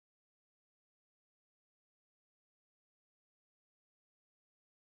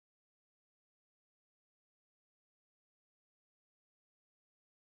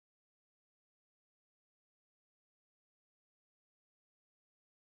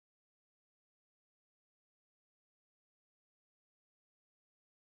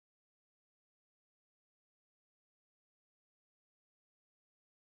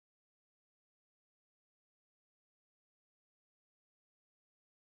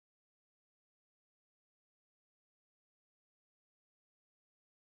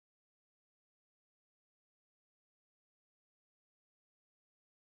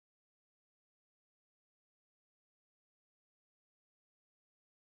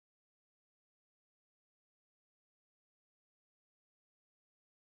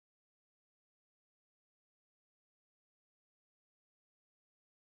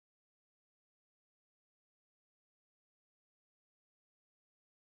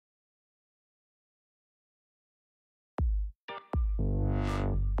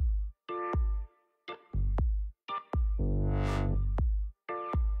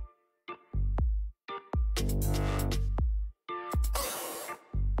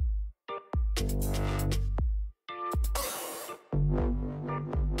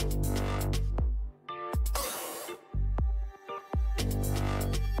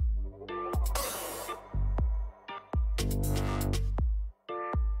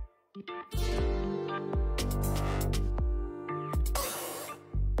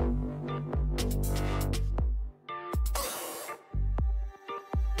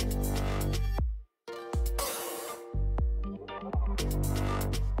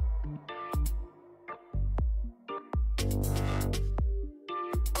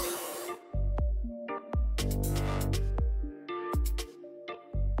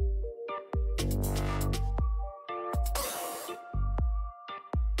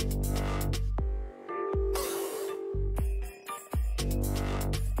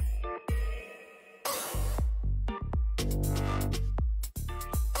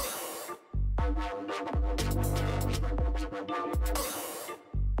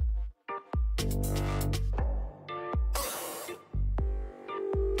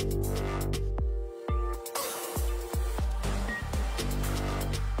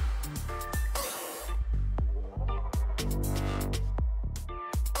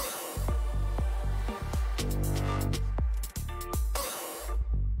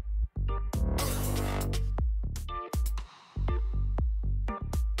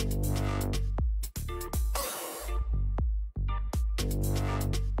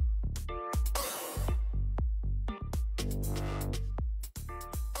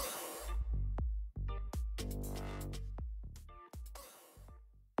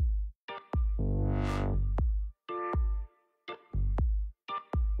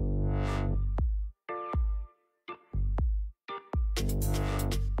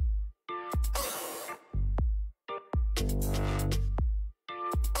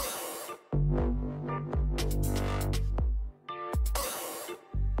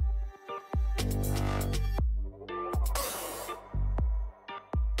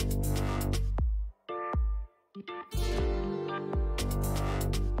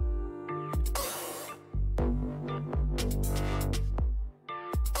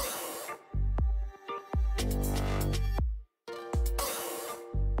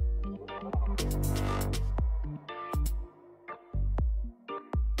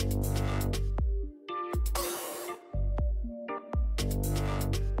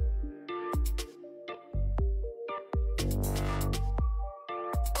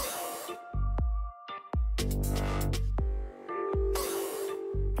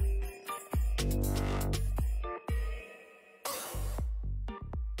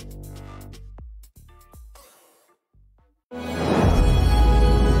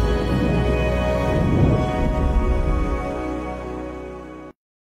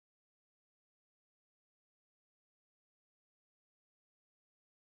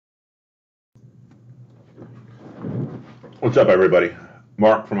What's up, everybody?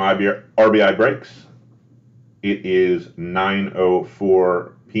 Mark from RBI Breaks. It is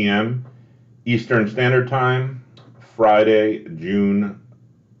 9:04 p.m. Eastern Standard Time, Friday, June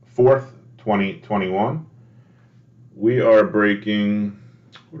 4th, 2021. We are breaking,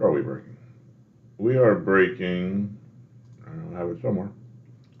 what are we breaking? We are breaking, I don't have it somewhere.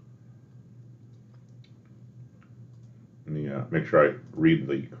 Let me make sure I read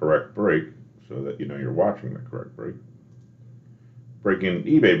the correct break so that you know you're watching the correct break. Breaking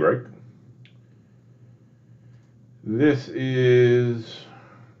eBay break. This is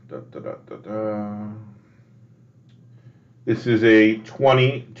This is a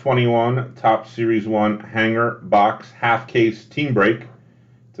 2021 Topps Series 1 hanger box half case team break.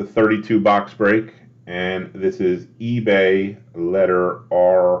 It's a 32 box break, and this is eBay letter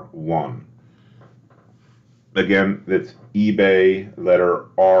R1. Again, that's eBay letter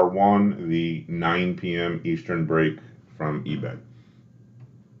R1, the 9 p.m. Eastern break from eBay.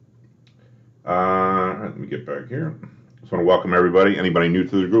 Let me get back here. Just want to welcome everybody. Anybody new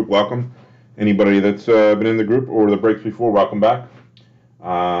to the group, welcome. Anybody that's been in the group or the breaks before, welcome back.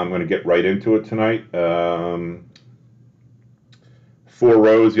 I'm going to get right into it tonight. 4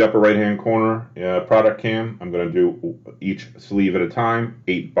 rows, the upper right-hand corner, product cam. I'm going to do each sleeve at a time,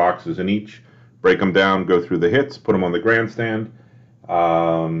 8 boxes in each. Break them down, go through the hits, put them on the grandstand.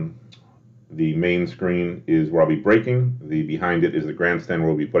 The main screen is where I'll be breaking. The behind it is the grandstand where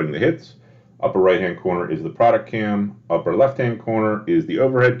we'll be putting the hits. Upper right-hand corner is the product cam. Upper left-hand corner is the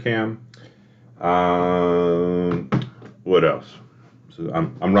overhead cam. What else? So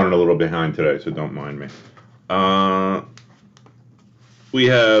I'm running a little behind today, so don't mind me. We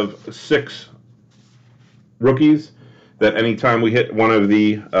have 6 rookies that anytime we hit one of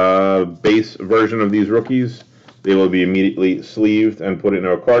the base version of these rookies, they will be immediately sleeved and put into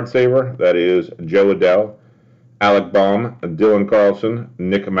a card saver. That is Joe Adell, Alec Baum, Dylan Carlson,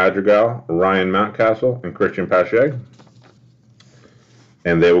 Nick Madrigal, Ryan Mountcastle, and Christian Pache.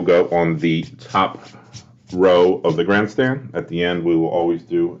 And they will go on the top row of the grandstand. At the end, we will always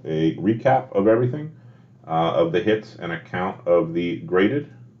do a recap of everything, of the hits and a count of the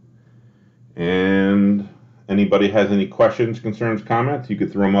graded. And anybody has any questions, concerns, comments, you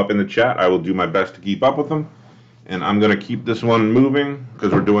could throw them up in the chat. I will do my best to keep up with them. And I'm going to keep this one moving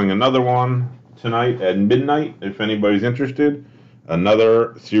because we're doing another one tonight at midnight, if anybody's interested.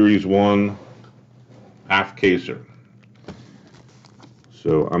 Another Series 1 half caser.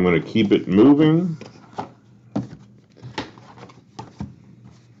 So I'm going to keep it moving.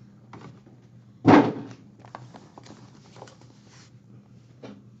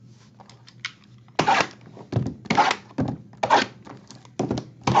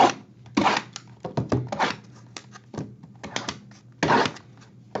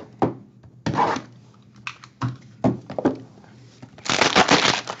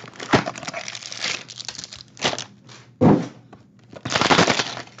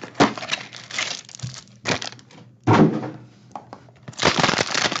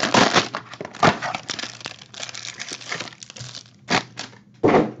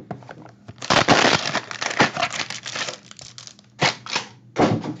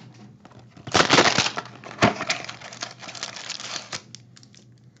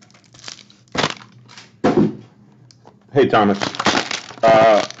 Hey Thomas,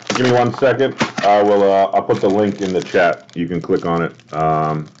 give me 1 second. I'll put the link in the chat. You can click on it,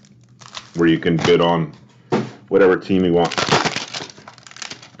 where you can bid on whatever team you want.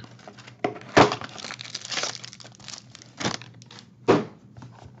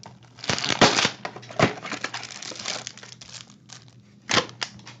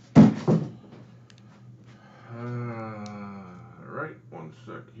 Right, 1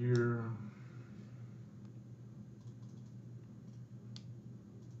 sec here.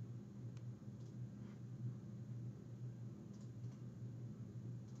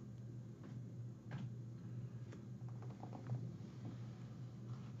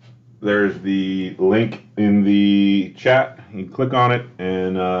 There's the link in the chat. You can click on it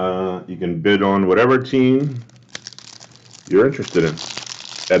and you can bid on whatever team you're interested in.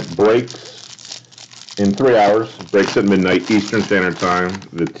 That breaks in 3 hours. Breaks at midnight Eastern Standard Time.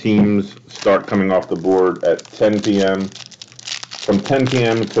 The teams start coming off the board at 10 p.m. From 10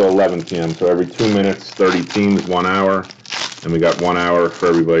 p.m. to 11 p.m. So every 2 minutes, 30 teams, 1 hour. And we got 1 hour for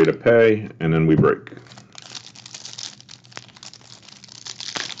everybody to pay, and then we break.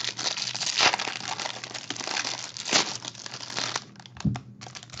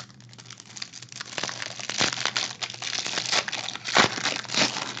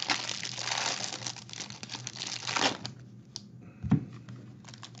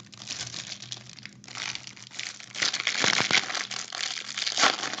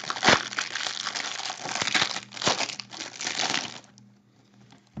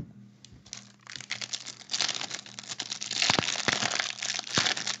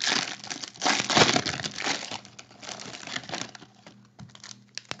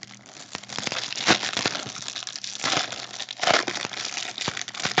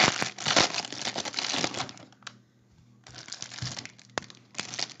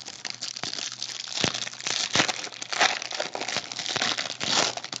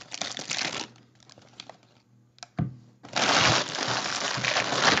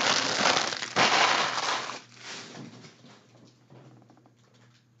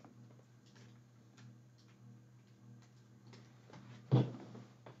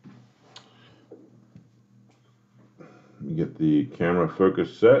 Get the camera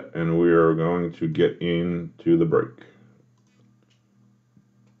focus set, and we are going to get into the break.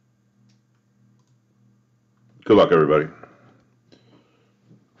 Good luck, everybody.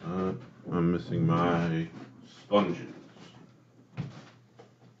 I'm missing my sponges.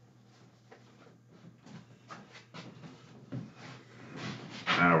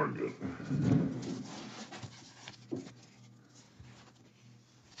 Now we're good.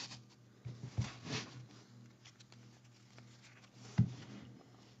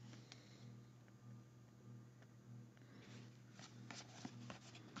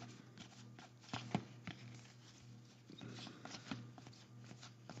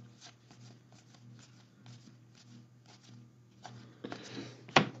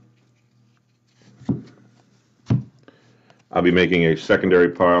 I'll be making a secondary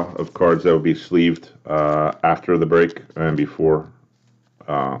pile of cards that will be sleeved after the break and before,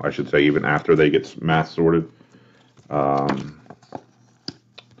 I should say, even after they get mass sorted.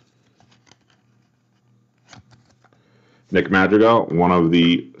 Nick Madrigal, one of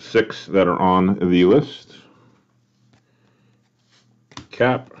the 6 that are on the list.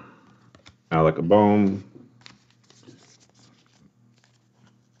 Cap, Alec Bohm,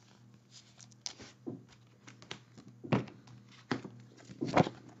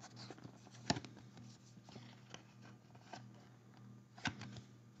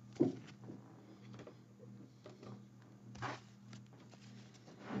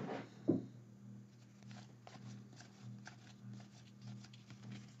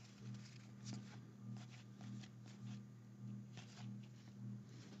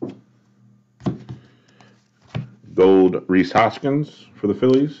 gold Rhys Hoskins for the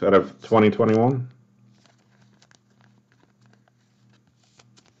Phillies out of 2021.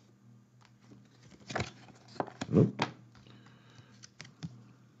 Nope.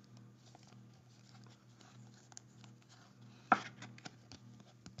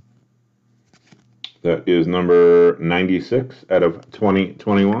 That is number 96 out of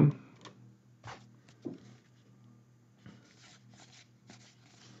 2021.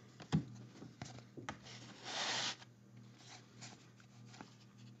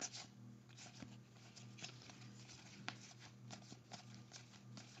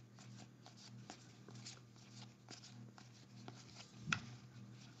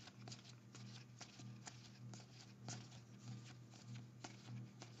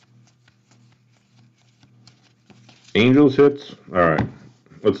 Angels hits? All right,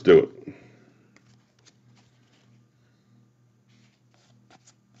 let's do it.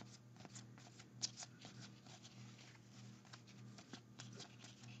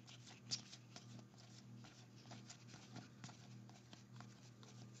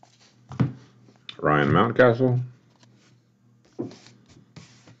 Ryan Mountcastle.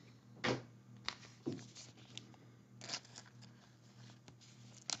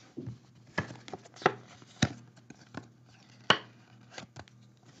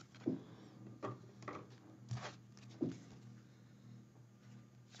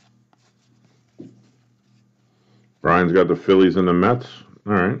 Brian's got the Phillies and the Mets.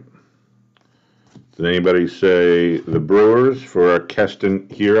 All right. Did anybody say the Brewers for Keston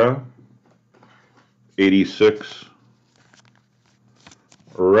Hiura? 86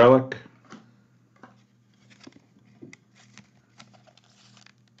 relic.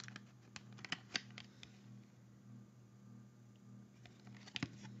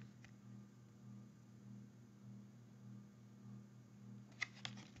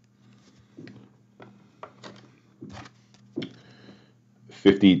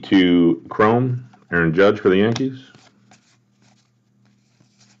 '52 Chrome, Aaron Judge for the Yankees.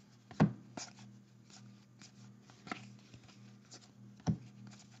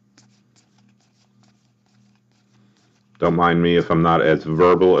 Don't mind me if I'm not as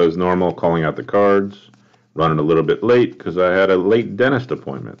verbal as normal calling out the cards. Running a little bit late because I had a late dentist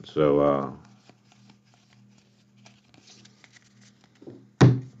appointment. So,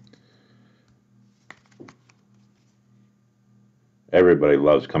 everybody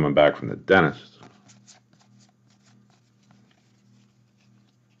loves coming back from the dentist.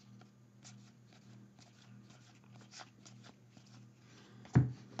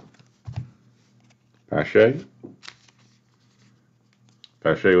 Pache.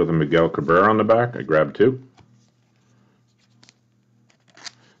 Pache with a Miguel Cabrera on the back. I grabbed two.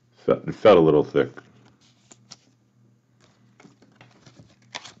 It felt a little thick.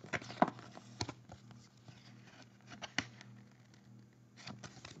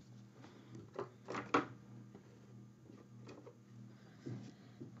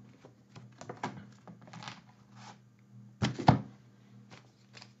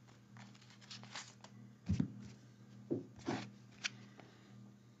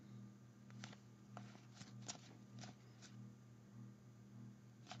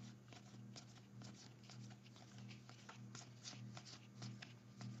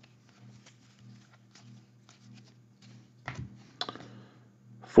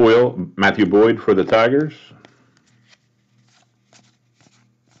 Foil, Matthew Boyd for the Tigers.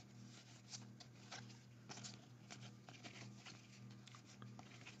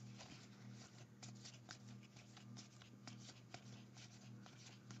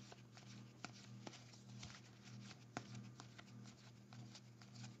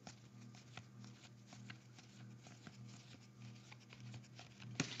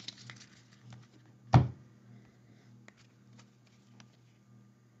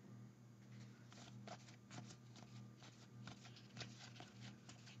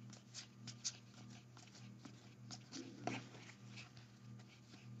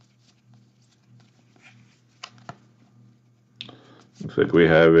 Looks like we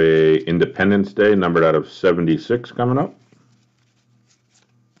have a Independence Day numbered out of 76 coming up.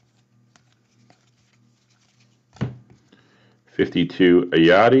 '52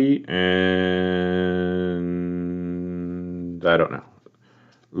 Ayati and I don't know.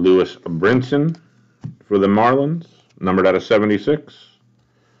 Lewis Brinson for the Marlins, numbered out of 76.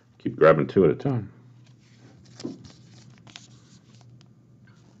 Keep grabbing two at a time.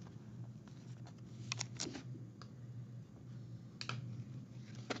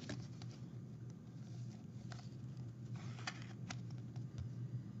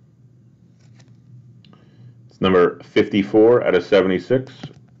 It's number 54 out of 76.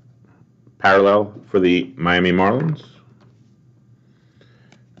 parallel for the Miami Marlins.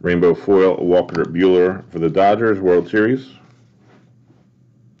 Rainbow foil Walker Buehler for the Dodgers World Series.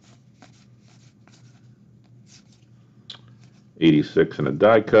 '86 in a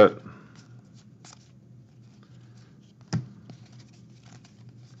die cut.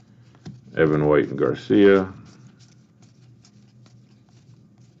 Evan White and Garcia.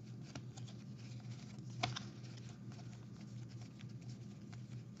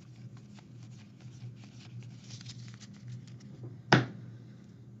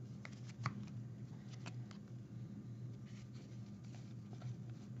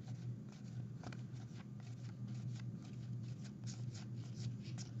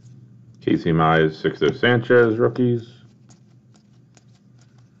 Casey Mize, Sixto Sanchez rookies.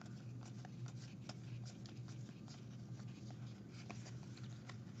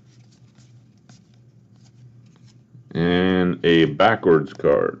 And a backwards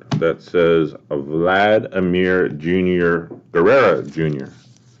card that says Vladimir Jr. Guerrero Jr.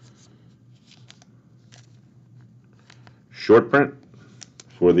 Short print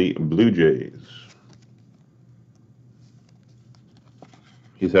for the Blue Jays.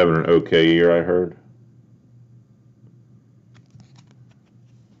 He's having an okay year, I heard.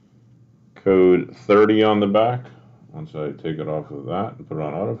 Code 30 on the back. Once I take it off of that and put it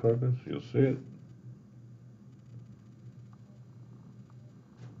on autofocus, you'll see it.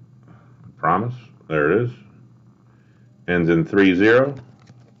 Promise. There it is. Ends in 3-0.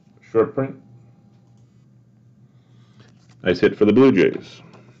 Short print. Nice hit for the Blue Jays.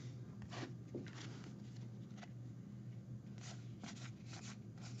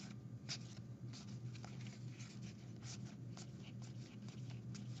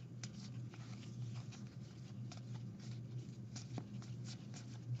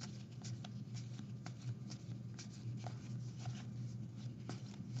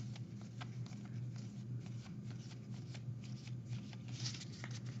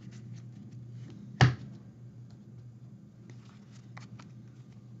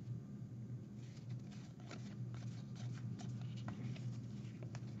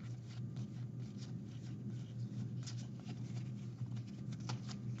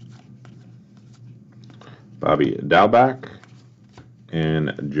 Bobby Dalbec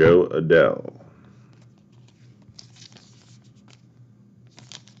and Joe Adell.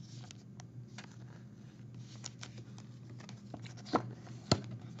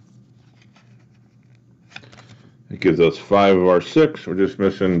 It gives us 5 of our 6. We're just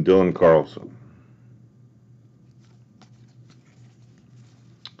missing Dylan Carlson.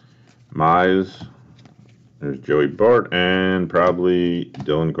 Mize, there's Joey Bart, and probably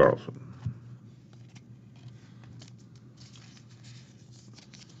Dylan Carlson.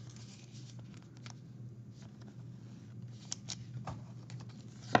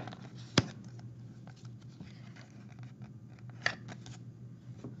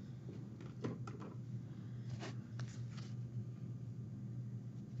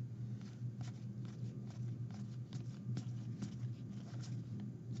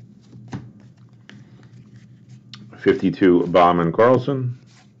 '52 Bauman Carlson.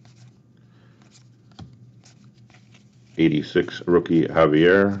 '86 rookie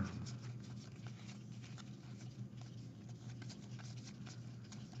Javier.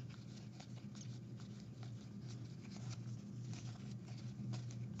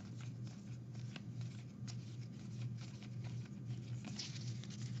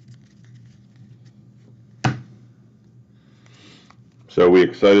 So we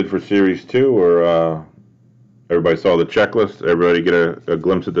excited for Series 2, or everybody saw the checklist? Everybody get a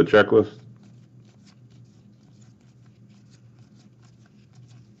glimpse at the checklist?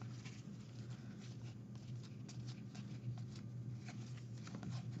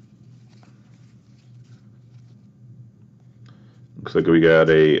 Looks like we got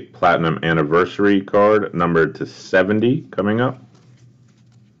a Platinum Anniversary card numbered to 70 coming up.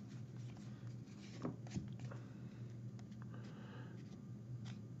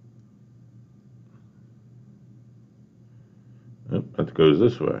 Oh, that goes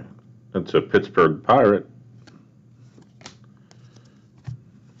this way. That's a Pittsburgh Pirate.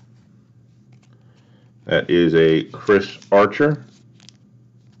 That is a Chris Archer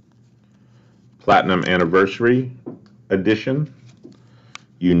Platinum Anniversary Edition.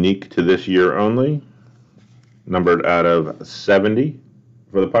 Unique to this year only. Numbered out of 70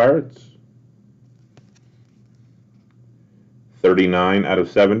 for the Pirates. 39 out of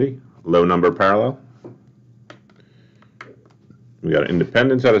 70. Low number parallel. We got an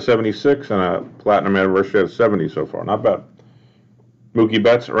Independence out of 76 and a Platinum Anniversary out of 70 so far. Not bad. Mookie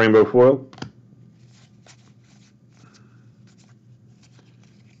Betts, Rainbow foil.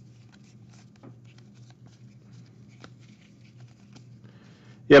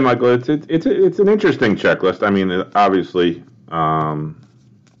 Yeah, Michael, it's an interesting checklist. I mean, obviously,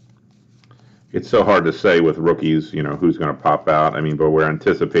 it's so hard to say with rookies, who's going to pop out. I mean, but we're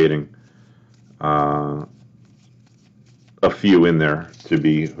anticipating uh, a few in there to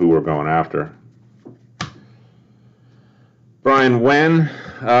be who we're going after. Brian, when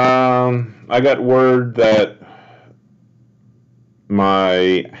I got word that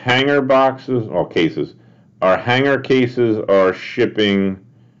my hanger boxes, or cases, our hanger cases are shipping,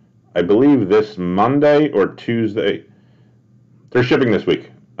 I believe, this Monday or Tuesday. They're shipping this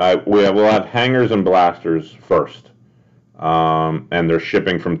week. We'll have hangers and blasters first, and they're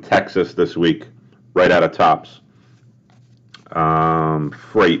shipping from Texas this week, right out of Tops.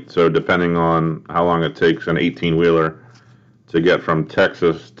 Freight, so depending on how long it takes an 18-wheeler to get from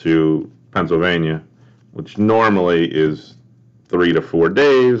Texas to Pennsylvania, which normally is 3 to 4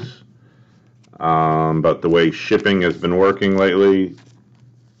 days, but the way shipping has been working lately,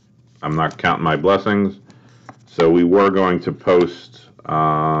 I'm not counting my blessings. So we were going to post,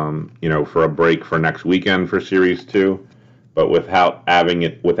 for a break for next weekend for Series 2, but without having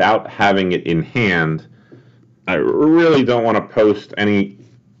it in hand, I really don't want to post any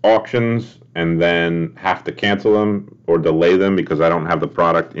auctions and then have to cancel them or delay them because I don't have the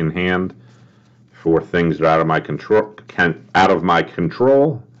product in hand for things that are out of my control.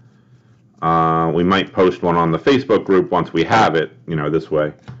 We might post one on the Facebook group once we have it, this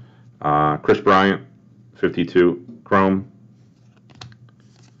way. Chris Bryant, 52 Chrome,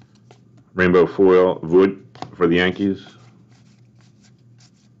 Rainbow Foil Wood for the Yankees.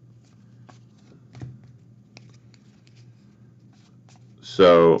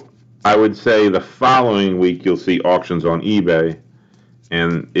 So I would say the following week you'll see auctions on eBay,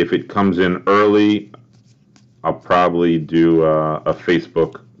 and if it comes in early, I'll probably do a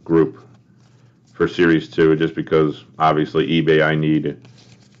Facebook group for Series 2, just because obviously eBay I need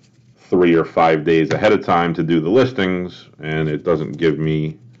 3 or 5 days ahead of time to do the listings, and it doesn't give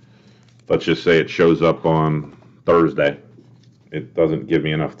me, let's just say it shows up on Thursday. It doesn't give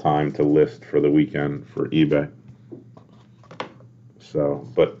me enough time to list for the weekend for eBay. So,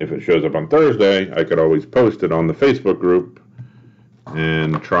 but if it shows up on Thursday, I could always post it on the Facebook group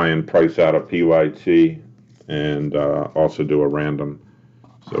and try and price out a PYT and also do a random.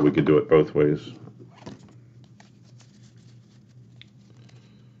 So we could do it both ways.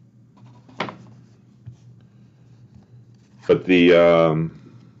 But I don't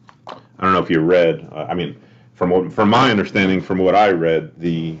know if you read, I mean, from my understanding, from what I read,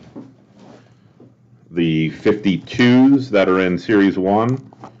 the 52s that are in Series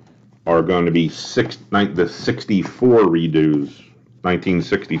 1 are going to be the 64 redos,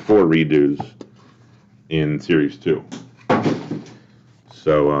 1964 redos in Series 2.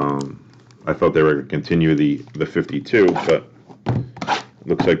 So I thought they were going to continue the 52, but it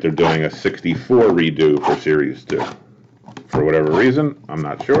looks like they're doing a 64 redo for Series 2. For whatever reason, I'm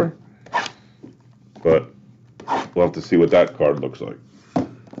not sure. But we'll have to see what that card looks like.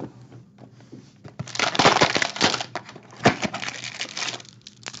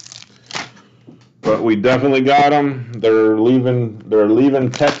 But we definitely got them. They're leaving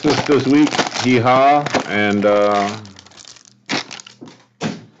Texas this week. Hee-haw. And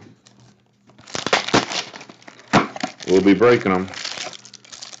we'll be breaking them.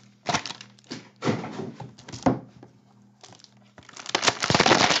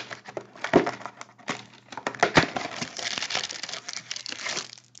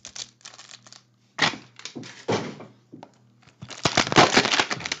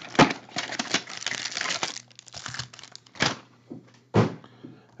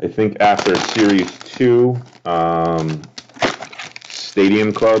 I think after Series 2,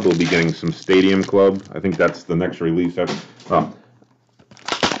 Stadium Club, we'll be getting some Stadium Club. I think that's the next release. That's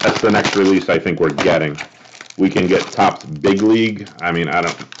the next release I think we're getting. We can get Topps Big League. I mean, I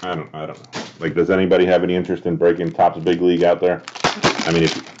don't know. Like, does anybody have any interest in breaking Topps Big League out there? I mean,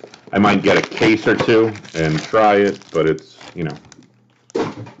 I might get a case or two and try it, but it's,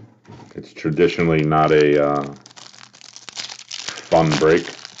 it's traditionally not a fun break,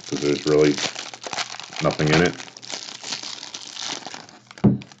 because there's really nothing in it.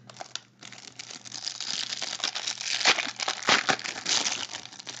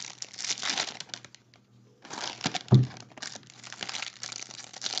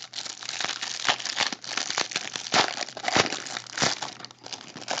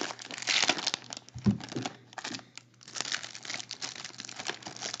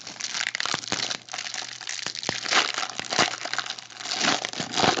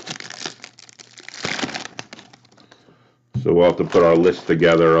 So we'll have to put our list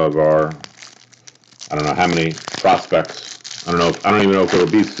together of our, I don't know how many prospects I don't even know if it'll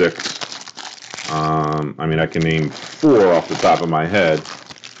be 6. I mean, I can name 4 off the top of my head.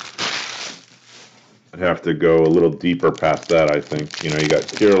 I'd have to go a little deeper past that, I think. You know, you got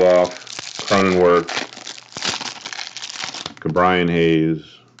Kirilloff, Cronenworth, Cabrian Hayes,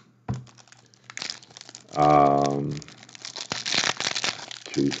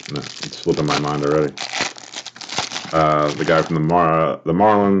 geez, no, it's slipping my mind already. The guy from the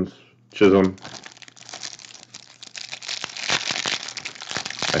Marlins, Chisholm.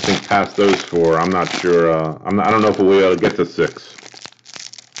 I think past those 4, I'm not sure. I don't know if we'll be able to get to 6.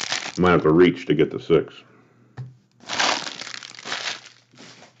 Might have to reach to get to 6.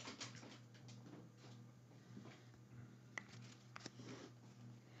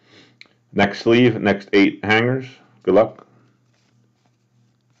 Next sleeve, next 8 hangers. Good luck.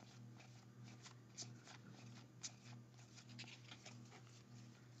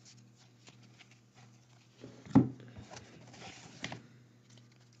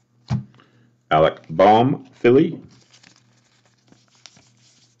 Alec Baum, Philly.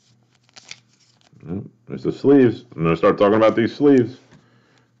 There's the sleeves. I'm going to start talking about these sleeves.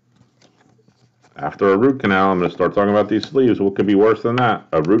 After a root canal, I'm going to start talking about these sleeves. What could be worse than that?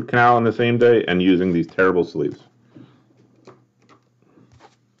 A root canal on the same day and using these terrible sleeves.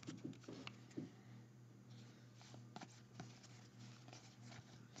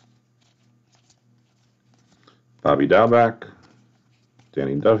 Bobby Dalbec,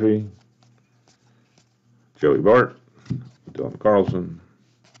 Danny Duffy, Joey Bart, Dylan Carlson.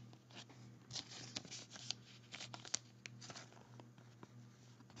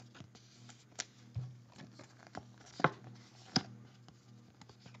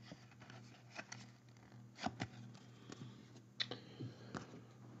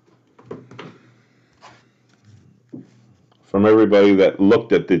 From everybody that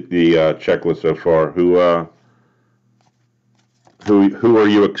looked at the checklist so far, who are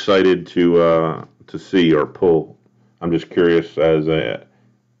you excited to see or pull? I'm just curious as a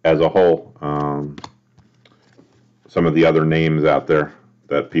whole. Some of the other names out there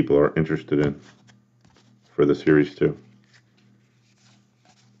that people are interested in for the series too.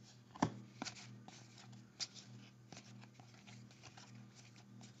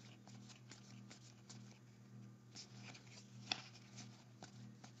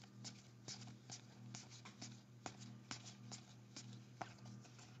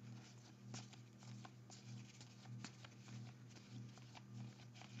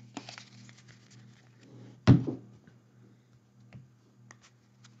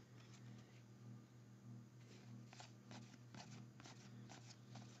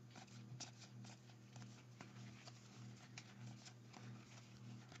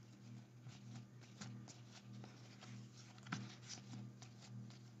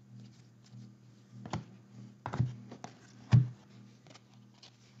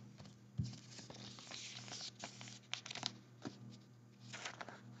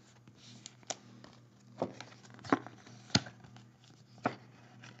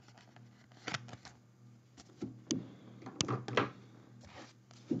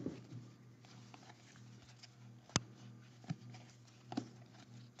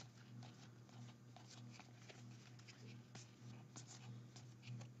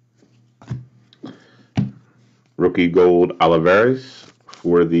 Rookie Gold Olivares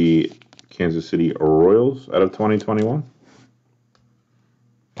for the Kansas City Royals out of 2021.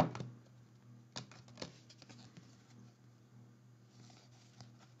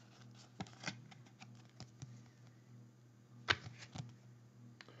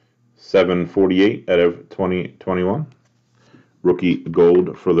 $748 out of 2021. Rookie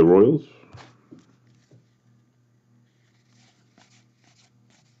Gold for the Royals.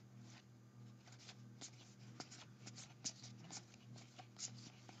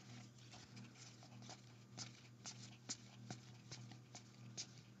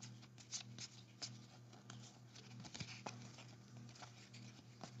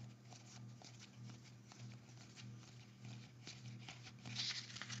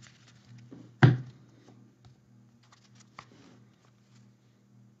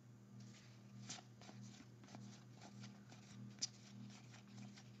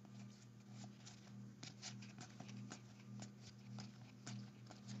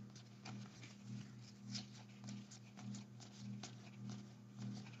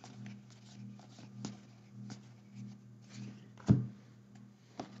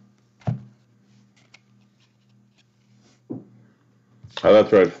 Oh,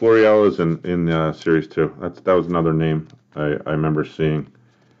 that's right. Florial is in Series 2. That was another name I remember seeing.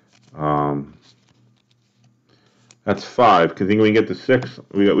 That's 5. Can think we can get to 6?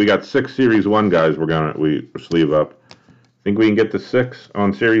 We got 6 Series 1 guys. We sleeve up. Think we can get to 6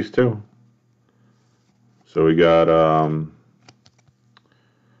 on Series 2. So we got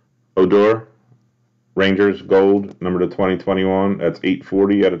Odor, Rangers Gold, number to 2021. That's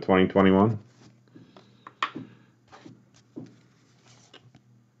 840 out of 2021.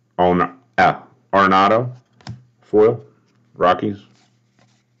 Arenado, foil, Rockies.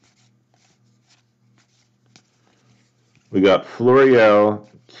 We got Florial,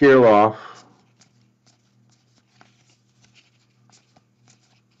 Kirilloff,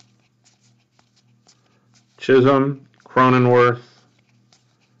 Chisholm, Cronenworth,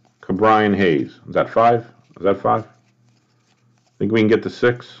 Ke'Bryan Hayes. Is that 5? Is that 5? Think we can get to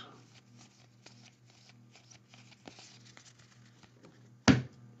 6?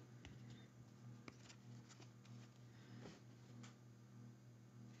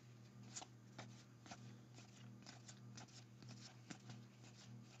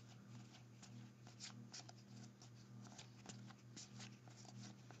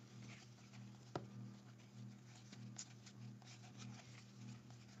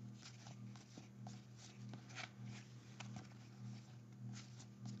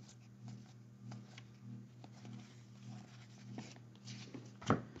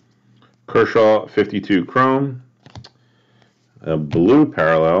 Kershaw, 52 Chrome. A blue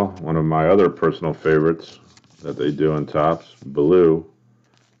parallel, one of my other personal favorites that they do in Topps. Blue,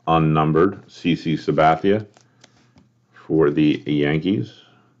 unnumbered, CC Sabathia for the Yankees.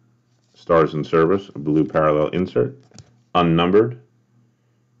 Stars in Service, a blue parallel insert, unnumbered.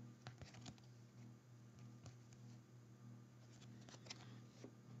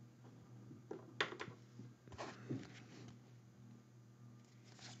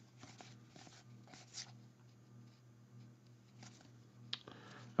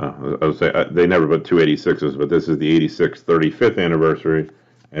 I would say they never put 286s, but this is the 86 35th anniversary,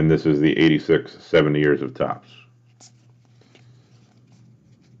 and this is the 86 70 years of Topps.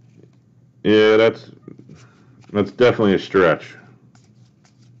 Yeah, that's definitely a stretch.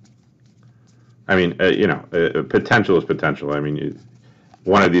 I mean, potential is potential. I mean,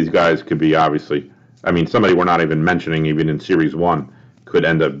 one of these guys could be obviously. I mean, somebody we're not even mentioning, even in Series 1, could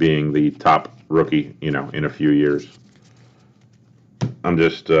end up being the top rookie, in a few years. I'm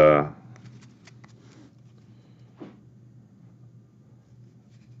just. I'm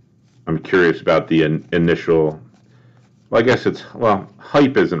curious about the initial. Well, I guess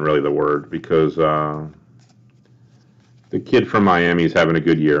hype isn't really the word because the kid from Miami is having a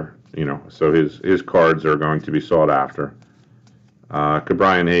good year, so his cards are going to be sought after.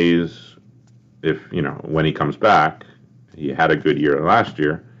 Ke'Bryan Hayes, when he comes back, he had a good year last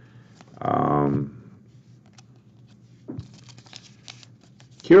year.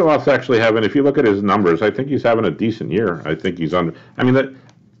 Kirilloff's actually having, if you look at his numbers, I think he's having a decent year. I think he's under. I mean,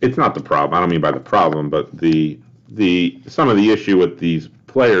 it's not the problem. I don't mean by the problem, but some of the issue with these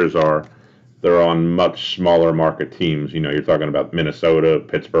players are they're on much smaller market teams. You're talking about Minnesota,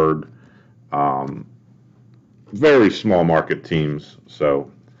 Pittsburgh, very small market teams. So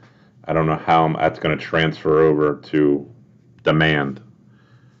I don't know how that's going to transfer over to demand.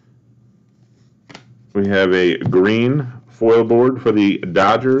 We have a green foil board for the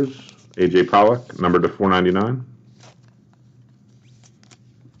Dodgers, AJ Pollock, numbered to 499.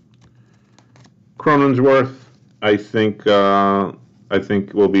 Cronenworth, I think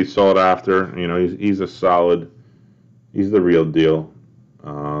will be sought after. He's a solid. He's the real deal.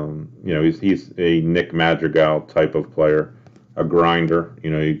 He's a Nick Madrigal type of player, a grinder.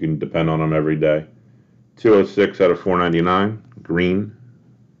 You can depend on him every day. 206 out of 499, green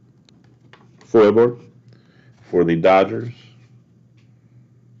foil board for the Dodgers.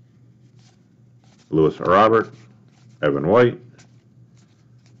 Lewis Robert, Evan White.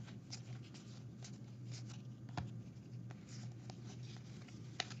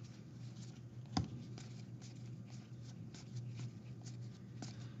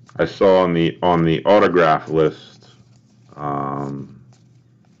 I saw on the autograph list. I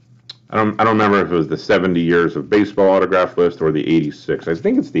don't remember if it was the 70 years of baseball autograph list or the 86. I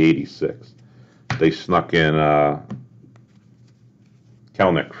think it's the 86. They snuck in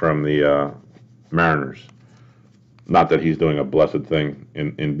Kelenic from the Mariners. Not that he's doing a blessed thing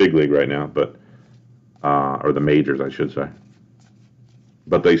in big league right now, but or the majors, I should say.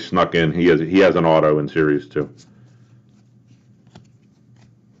 But they snuck in. He has an auto in Series 2.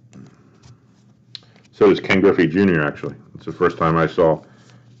 So does Ken Griffey Jr. Actually, it's the first time I saw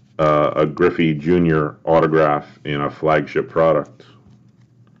a Griffey Jr. autograph in a flagship product.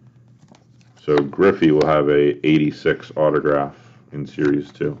 So Griffey will have a 86 autograph in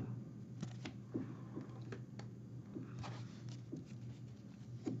Series 2.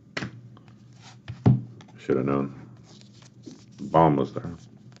 Should have known. Baum was there.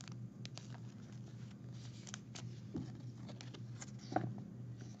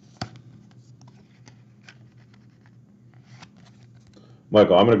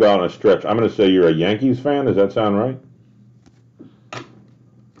 Michael, I'm going to go out on a stretch. I'm going to say you're a Yankees fan. Does that sound right?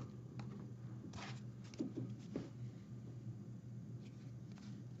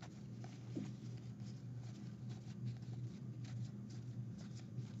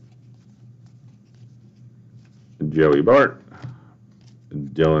 Joey Bart,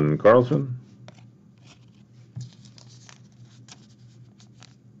 Dylan Carlson,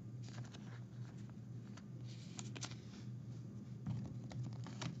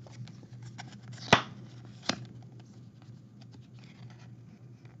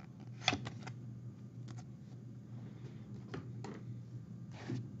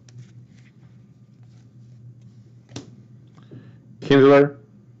 Kinsler,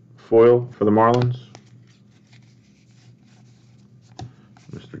 foil for the Marlins,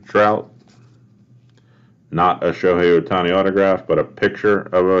 Mr. Trout, not a Shohei Ohtani autograph, but a picture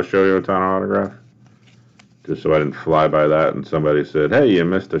of a Shohei Ohtani autograph. Just so I didn't fly by that and somebody said, hey, you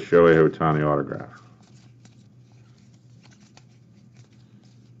missed a Shohei Ohtani autograph.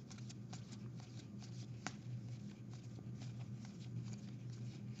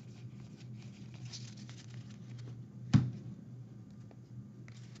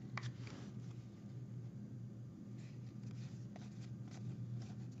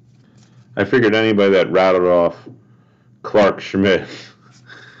 I figured anybody that rattled off Clark Schmidt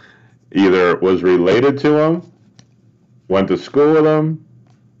either was related to him, went to school with him,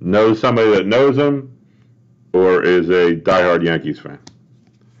 knows somebody that knows him, or is a diehard Yankees fan.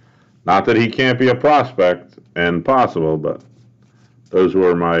 Not that he can't be a prospect and possible, but those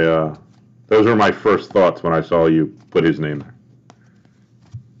were my first thoughts when I saw you put his name there.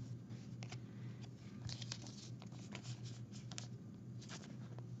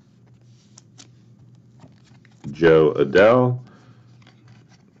 Joe Adell,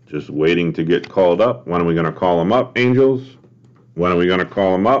 just waiting to get called up. When are we going to call him up, Angels? When are we going to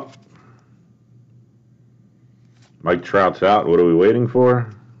call him up? Mike Trout's out. What are we waiting for?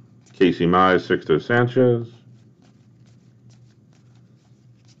 Casey Mize, Sixto Sanchez.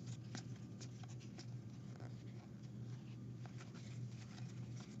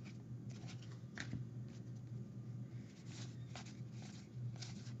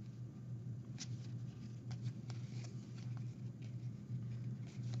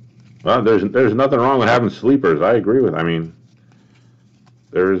 Well, there's nothing wrong with having sleepers. I agree with. I mean,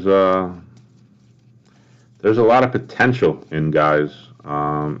 there's a lot of potential in guys,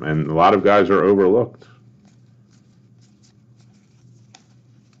 and a lot of guys are overlooked.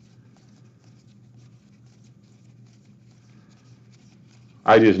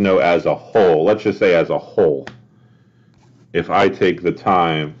 I just know as a whole, let's just say as a whole, if I take the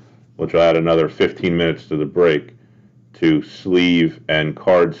time, which I add another 15 minutes to the break, to sleeve and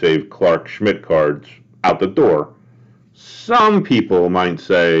card save Clark Schmidt cards out the door, some people might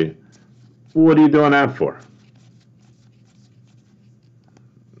say, what are you doing that for?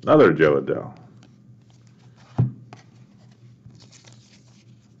 Another Joe Adell.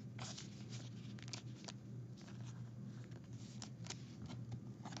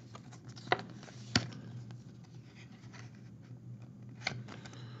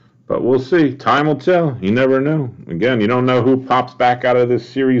 But we'll see. Time will tell. You never know. Again, you don't know who pops back out of this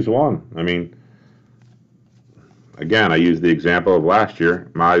Series 1. I mean, again, I use the example of last year,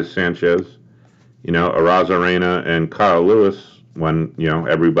 Mize, Sanchez, Arozarena and Kyle Lewis, when,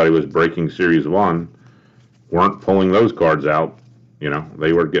 everybody was breaking Series 1, weren't pulling those cards out.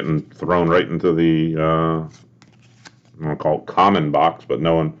 They were getting thrown right into the, I don't want to call it common box, but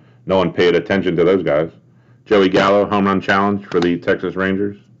no one paid attention to those guys. Joey Gallo, home run challenge for the Texas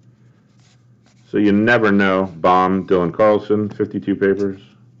Rangers. So you never know. Baum, Dylan Carlson, 52 papers.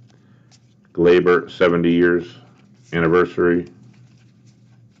 Gleyber, 70 years anniversary.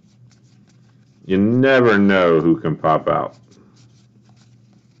 You never know who can pop out.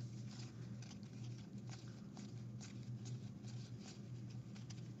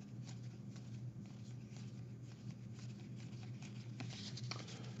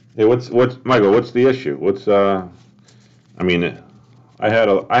 Hey, what's Michael? What's the issue? I had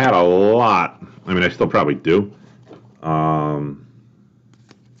a lot. I mean, I still probably do.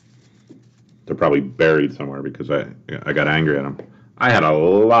 They're probably buried somewhere because I got angry at them. I had a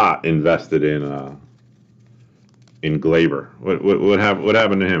lot invested in Gleyber. What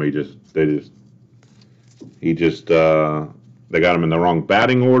happened to him? They got him in the wrong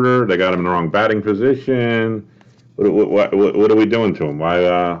batting order. They got him in the wrong batting position. What are we doing to him?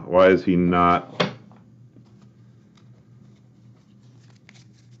 Why is he not?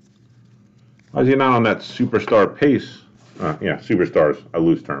 Why is he not on that superstar pace? Yeah, superstars a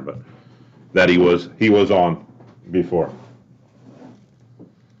loose term, but that he was on before.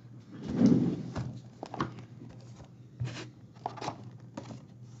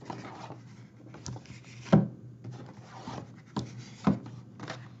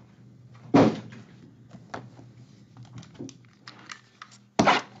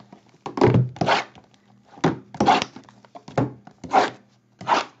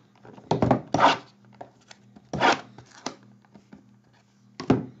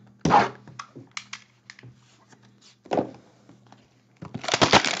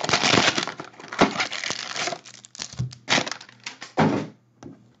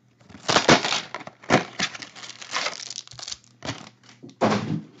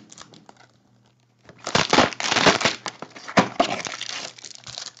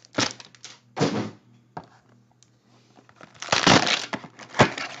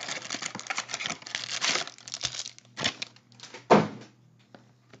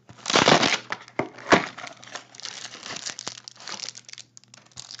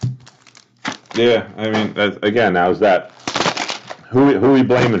 Yeah, I mean, again, now is that who are we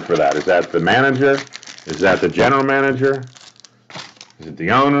blaming for that? Is that the manager? Is that the general manager? Is it the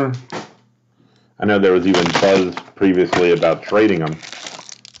owner? I know there was even buzz previously about trading him.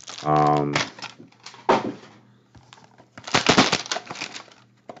 Um,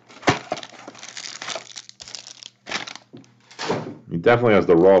 he definitely has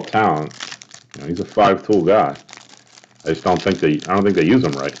the raw talent. He's a five-tool guy. I just don't think I don't think they use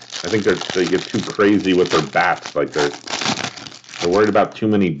them right. I think they get too crazy with their bats. Like they're worried about too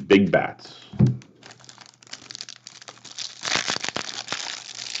many big bats.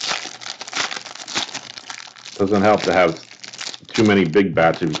 Doesn't help to have too many big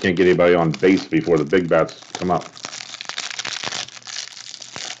bats if you can't get anybody on base before the big bats come up.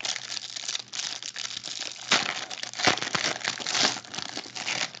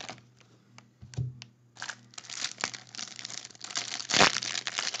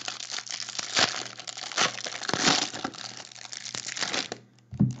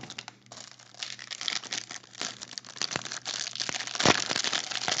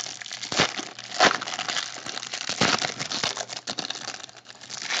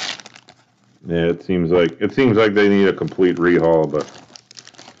 Yeah, it seems like they need a complete rehaul, but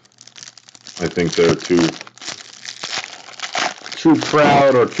I think they're too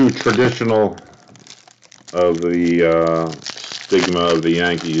proud or too traditional of the stigma of the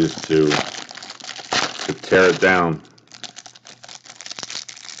Yankees to tear it down.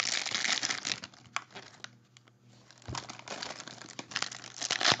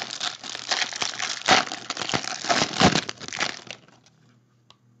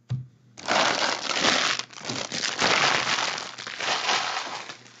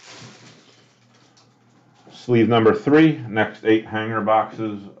 Sleeve number 3, next 8 hanger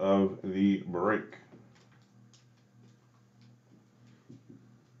boxes of the break.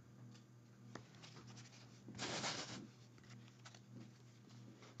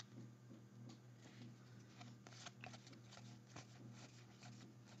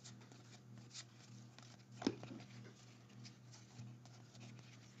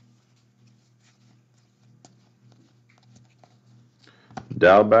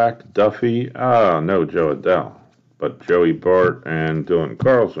 Dalbec, Duffy, no Joe Adell, but Joey Bart and Dylan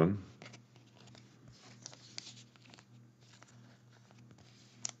Carlson.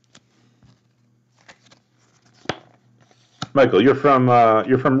 Michael, you're from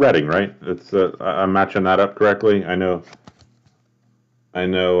Reading, right? It's I'm matching that up correctly. I know.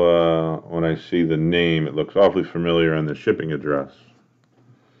 When I see the name, it looks awfully familiar on the shipping address.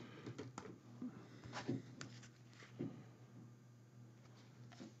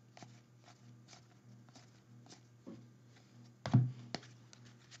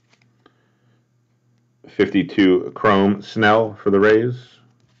 '52 Chrome Snell for the Rays,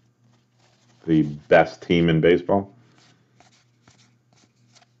 the best team in baseball.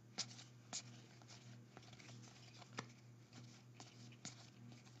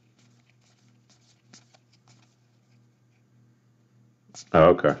 Oh,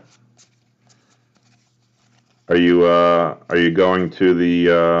 okay. Are you going to the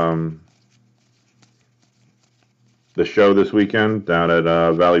show this weekend down at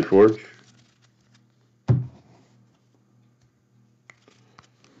Valley Forge?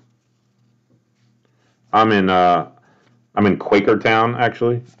 I'm in Quakertown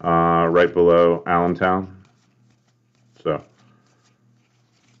actually, right below Allentown. So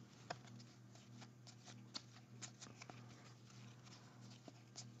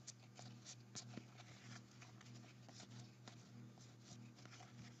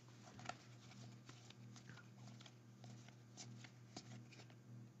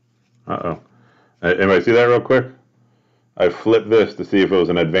Uh-oh. Anybody see that real quick? I flipped this to see if it was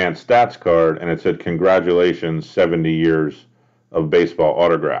an advanced stats card, and it said, congratulations, 70 years of baseball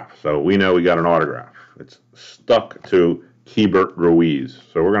autograph. So we know we got an autograph. It's stuck to Keibert Ruiz.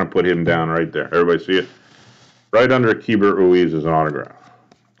 So we're going to put him down right there. Everybody see it? Right under Keibert Ruiz is an autograph.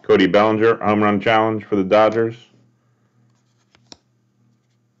 Cody Bellinger, home run challenge for the Dodgers.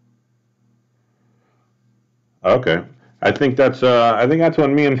 Okay. I think that's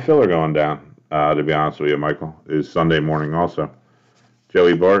when me and Phil are going down, to be honest with you, Michael, is Sunday morning also.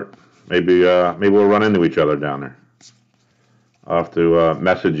 Joey Bart. Maybe we'll run into each other down there. I'll have to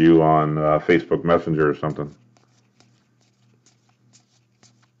message you on Facebook Messenger or something.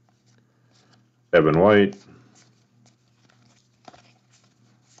 Evan White.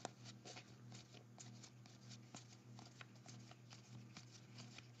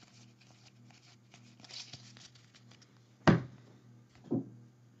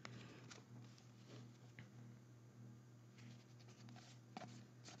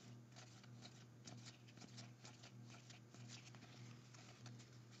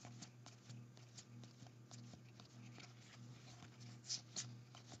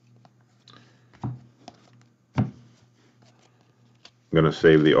 I'm going to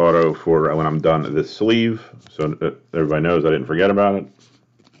save the auto for when I'm done this sleeve, so everybody knows I didn't forget about it.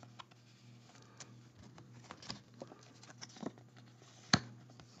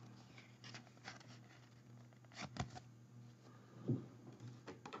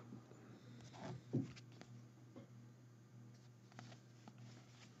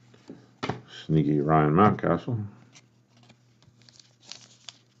 Sneaky Ryan Mountcastle.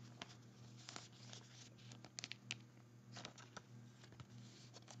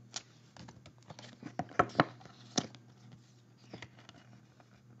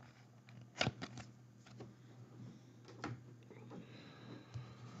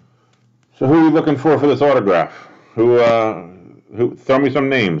 So who are we looking for this autograph? Who? Throw me some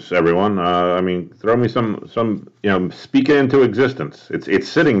names, everyone. Throw me some. Speak it into existence. It's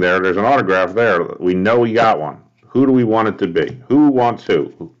sitting there. There's an autograph there. We know we got one. Who do we want it to be? Who wants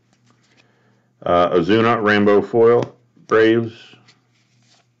who? Ozuna, Rainbow Foil, Braves.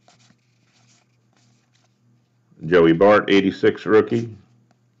 Joey Bart, 86 rookie.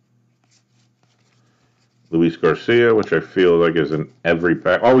 Luis Garcia, which I feel like is in every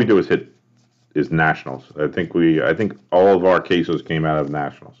pack. All we do is Nationals. I think all of our cases came out of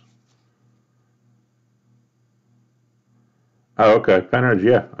Nationals. Oh, okay. Penridge,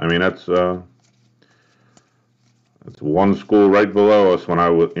 yeah. That's one school right below us when I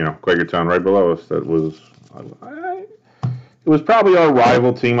was, Quakertown right below us. That was, it was probably our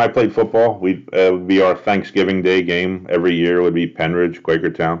rival team. I played football. It would be our Thanksgiving Day game every year. It would be Penridge,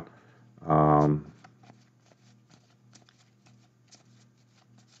 Quakertown.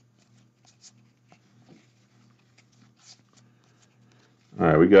 All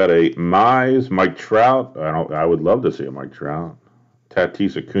right, we got a Mize, Mike Trout. I would love to see a Mike Trout.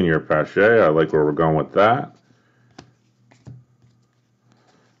 Tatis Acuna Pache. I like where we're going with that.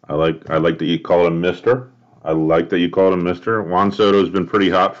 I like that you call him Mister. I like that you called him Mister. Juan Soto's been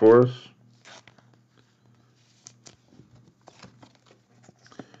pretty hot for us.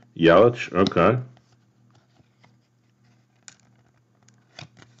 Yelich, okay.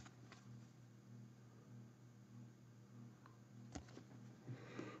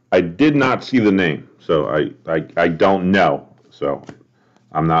 I did not see the name, so I don't know. So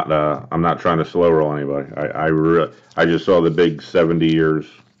I'm not trying to slow roll anybody. I just saw the big 70 years.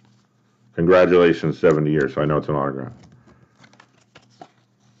 Congratulations, 70 years. So I know it's an autograph.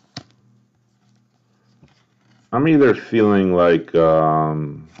 I'm either feeling like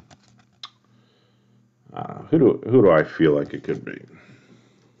who do I feel like it could be?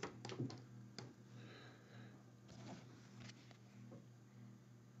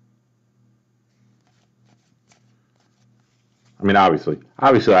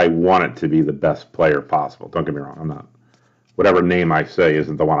 Obviously, I want it to be the best player possible. Don't get me wrong. I'm not. Whatever name I say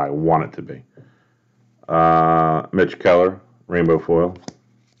isn't the one I want it to be. Mitch Keller, Rainbow Foil.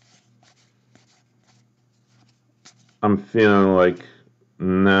 I'm feeling like,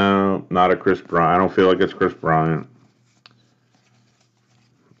 no, not a Chris Bryant. I don't feel like it's Chris Bryant.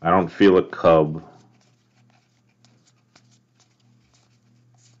 I don't feel a Cub.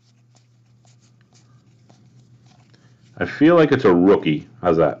 I feel like it's a rookie.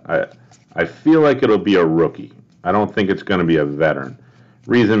 How's that? I feel like it'll be a rookie. I don't think it's going to be a veteran.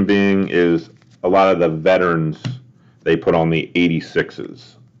 Reason being is a lot of the veterans they put on the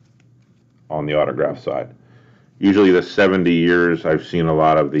 86s on the autograph side. Usually the 70 years, I've seen a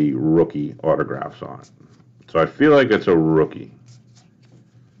lot of the rookie autographs on it. So I feel like it's a rookie.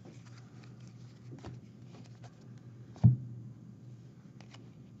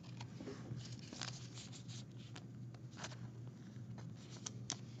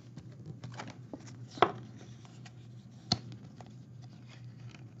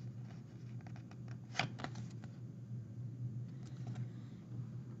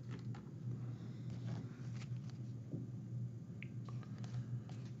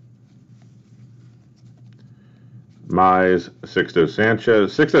 Mize, Sixto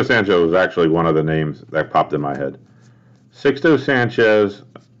Sanchez. Sixto Sanchez was actually one of the names that popped in my head. Sixto Sanchez,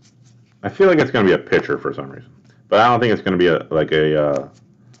 I feel like it's going to be a pitcher for some reason, but I don't think it's going to be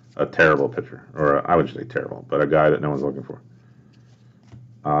a terrible pitcher, or I would say terrible, but a guy that no one's looking for.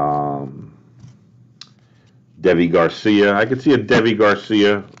 Devi Garcia. I could see a Devi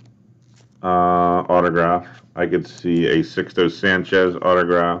Garcia autograph. I could see a Sixto Sanchez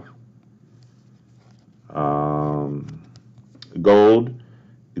autograph. Gold,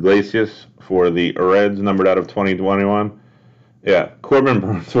 Iglesias for the Reds, numbered out of 2021. Yeah, Corbin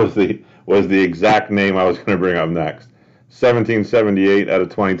Burns was the exact name I was going to bring up next. 1778 out of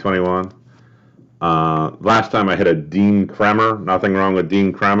 2021. Last time I hit a Dean Kremer. Nothing wrong with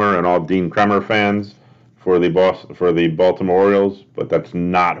Dean Kremer and all Dean Kremer fans for the Baltimore Orioles, but that's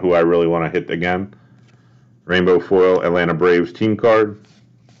not who I really want to hit again. Rainbow foil Atlanta Braves team card.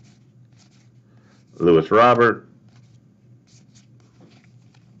 Lewis Robert.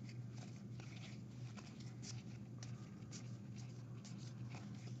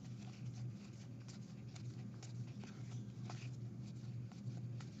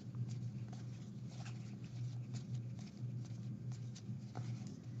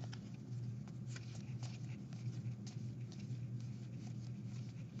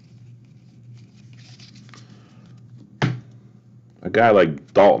 A guy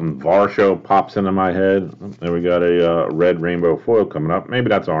like Dalton Varsho pops into my head. There we got a red rainbow foil coming up. Maybe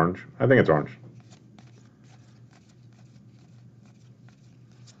that's orange. I think it's orange.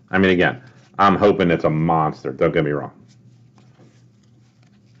 I mean, again, I'm hoping it's a monster. Don't get me wrong.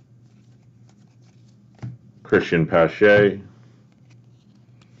 Christian Pache.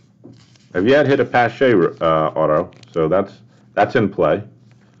 I've yet hit a Pache auto, so that's in play.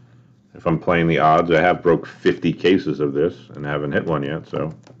 If I'm playing the odds, I have broke 50 cases of this and haven't hit one yet,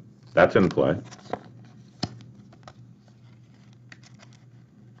 so that's in play.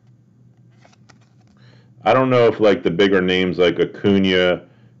 I don't know if like the bigger names like Acuna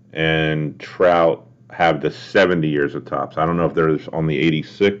and Trout have the 70 years of tops. I don't know if there's only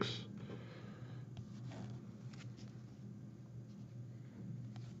 86.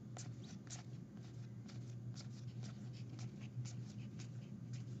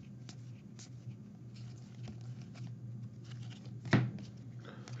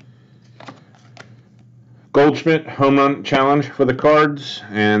 Goldschmidt home run challenge for the Cards,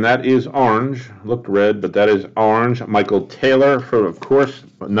 and that is orange. Looked red, but that is orange. Michael Taylor for, of course,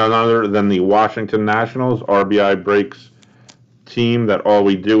 none other than the Washington Nationals. RBI breaks team that all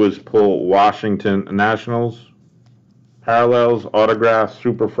we do is pull Washington Nationals. Parallels, autographs,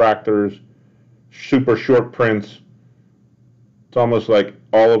 superfractors, super short prints. It's almost like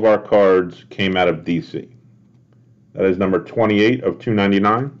all of our cards came out of DC. That is number 28 of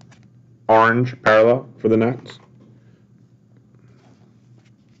 299. Orange parallel for the Nats.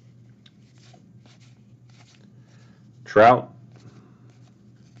 Trout.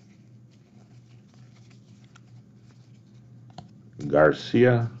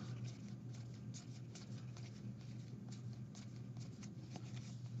 Garcia.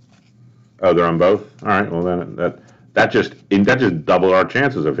 Oh, they're on both? All right, well then that just doubled our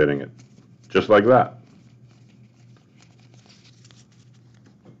chances of hitting it. Just like that.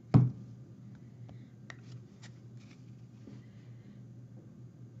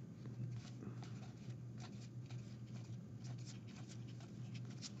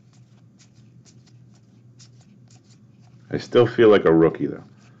 I still feel like a rookie, though.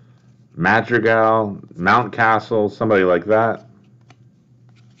 Madrigal, Mountcastle, somebody like that.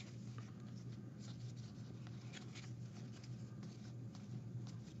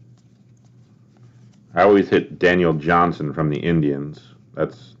 I always hit Daniel Johnson from the Indians.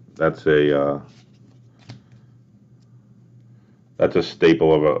 That's a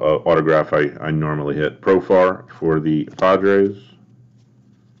staple of a autograph I normally hit. Profar for the Padres.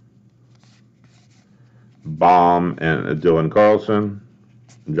 Baum and Dylan Carlson.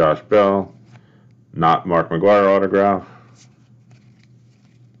 Josh Bell. Not Mark McGwire autograph.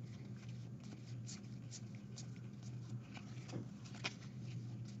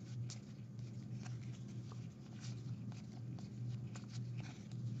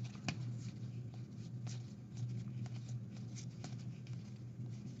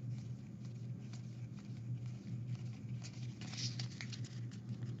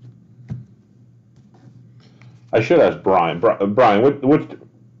 I should ask Brian. Brian, what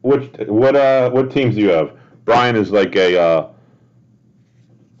teams do you have? Brian is like an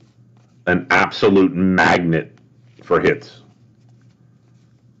absolute magnet for hits.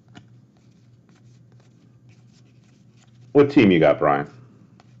 What team you got, Brian?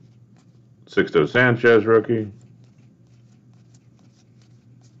 Sixto Sanchez rookie.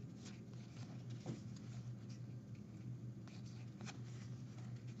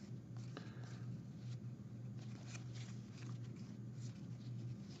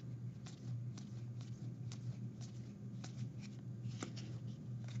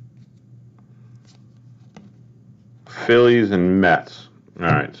 Phillies and Mets. All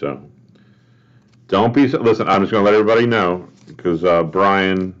right, so don't be. Listen, I'm just going to let everybody know because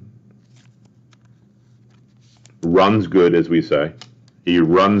Brian runs good, as we say. He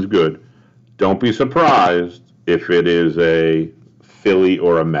runs good. Don't be surprised if it is a Philly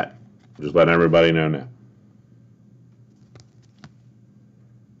or a Met. Just letting everybody know now.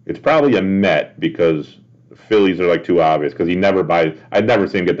 It's probably a Met because Phillies are like too obvious. Because he never buys. I'd never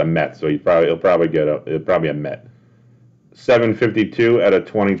seen him get the Mets, so he'll probably get a Met. 752 out of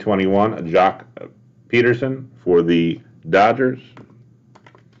 2021. Jock Peterson for the Dodgers.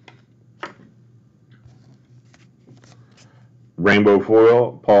 Rainbow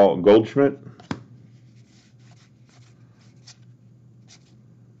foil, Paul Goldschmidt.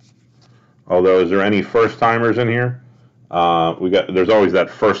 Although, is there any first timers in here? There's always that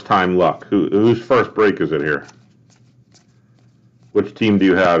first time luck. Whose first break is it here? Which team do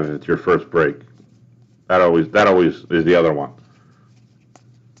you have if it's your first break? That always is the other one.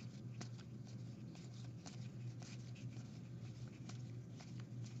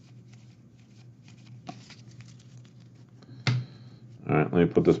 All right, let me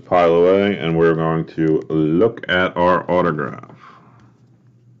put this pile away, and we're going to look at our autograph.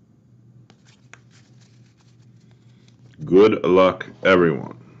 Good luck,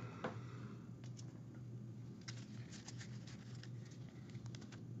 everyone.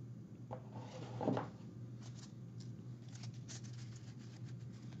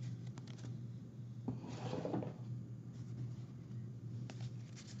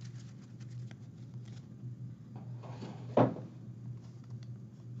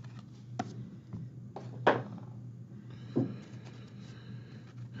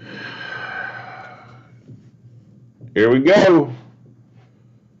 Here we go.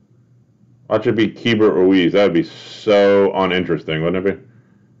 Watch it be Keibert Ruiz. That would be so uninteresting, wouldn't it be?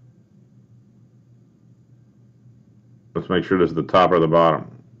 Let's make sure this is the top or the bottom.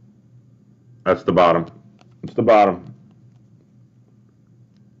 That's the bottom. It's the bottom.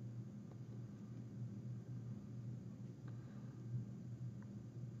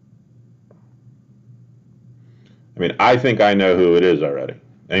 I mean, I think I know who it is already.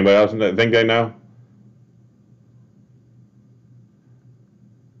 Anybody else think they know?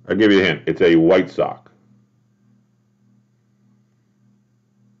 I'll give you a hint. It's a White Sox.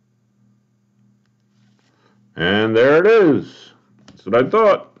 And there it is. That's what I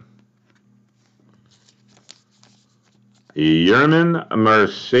thought. Yermin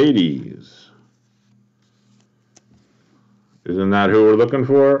Mercedes. Isn't that who we're looking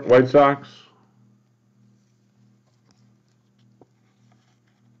for, White Sox?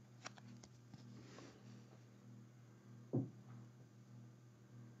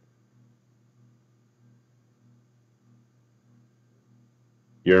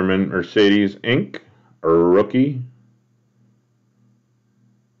 Yermin Mercedes, Inc., a rookie.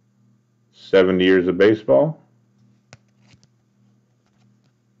 70 years of baseball.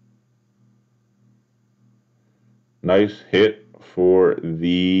 Nice hit for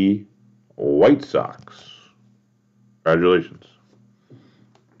the White Sox. Congratulations.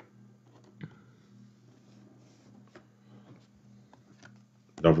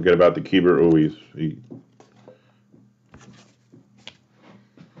 Don't forget about the Keibert Ruiz.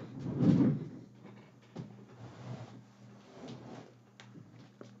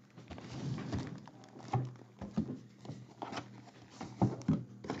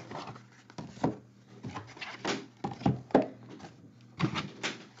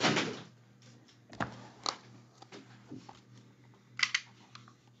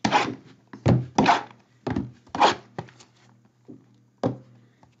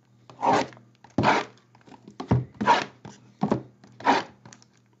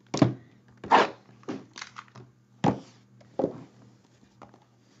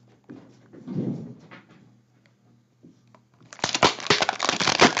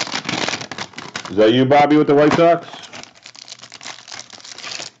 Is that you, Bobby, with the White Sox?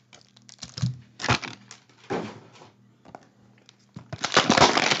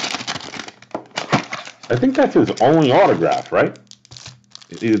 I think that's his only autograph, right?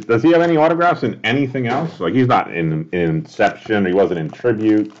 Does he have any autographs in anything else? Like, he's not in Inception, or he wasn't in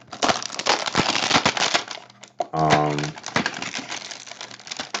Tribute. I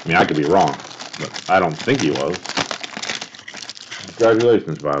mean, I could be wrong, but I don't think he was.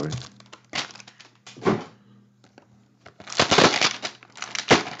 Congratulations, Bobby.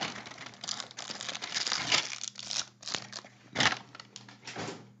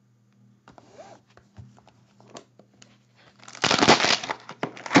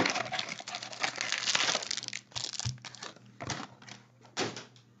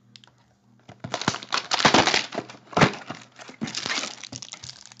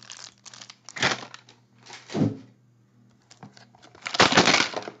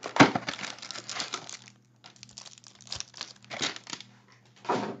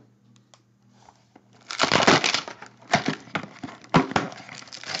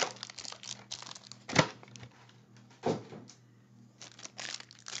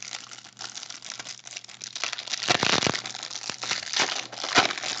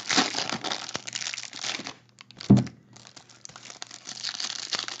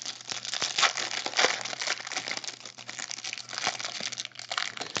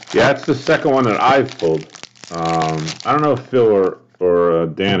 Yeah, it's the second one that I've pulled. I don't know if Phil or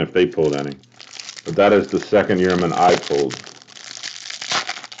Dan, if they pulled any, but that is the second yearman I pulled.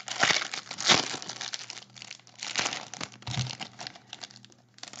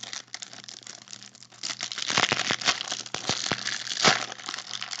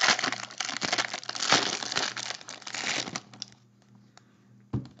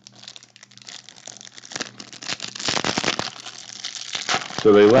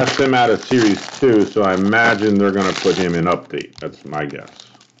 So they left him out of Series 2, so I imagine they're going to put him in Update. That's my guess.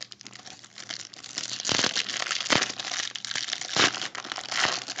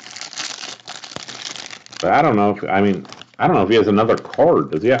 But I don't know if, I mean, I don't know if he has another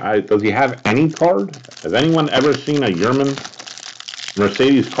card. Does he have any card? Has anyone ever seen a Yerman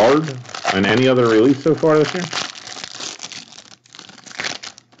Mercedes card in any other release so far this year?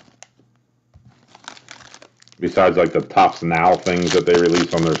 Besides like the Topps Now things that they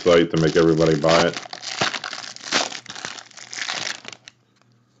release on their site to make everybody buy it.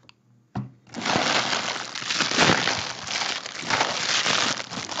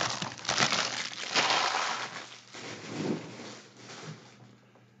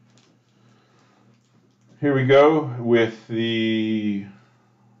 Here we go with the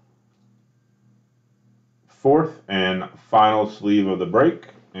fourth and final sleeve of the break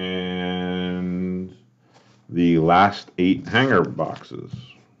and the last 8 hanger boxes.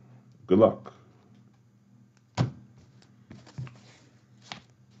 Good luck.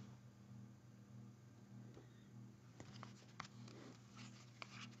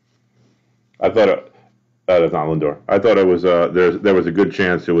 I thought that's not Lindor. I thought it was there was a good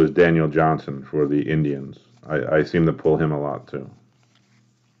chance it was Daniel Johnson for the Indians. I seem to pull him a lot too.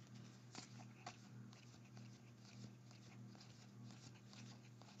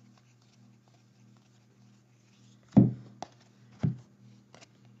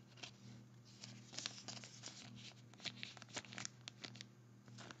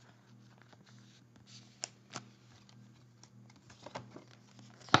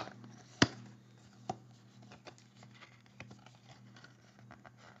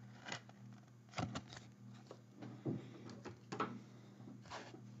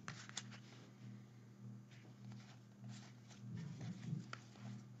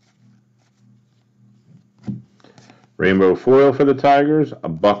 Rainbow foil for the Tigers, a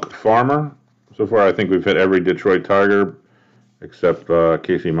Buck Farmer. So far, I think we've hit every Detroit Tiger except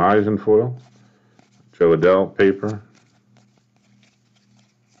Casey Mize in foil. Joe Adell paper.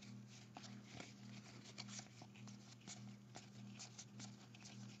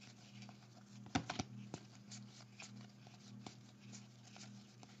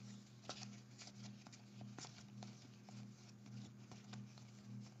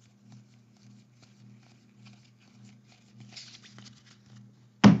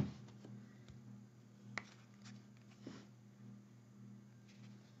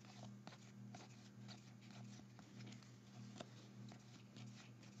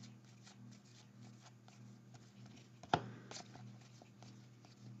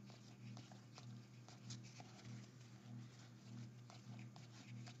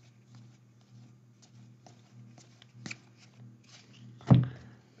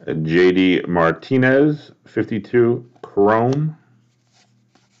 JD Martinez, 52 Chrome.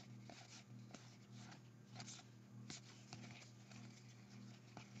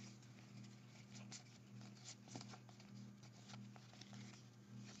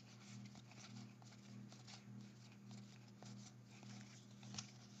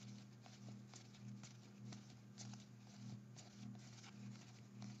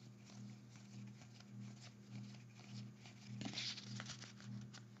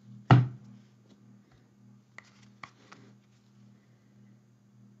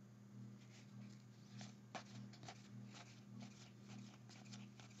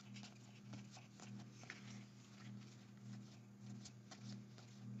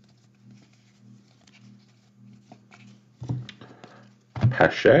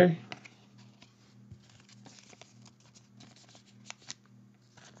 Pache.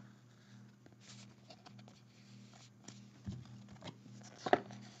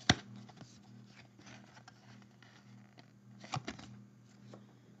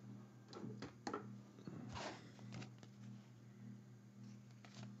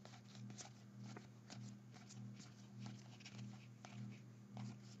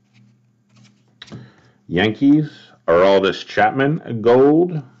 Yankees, Aroldis Chapman,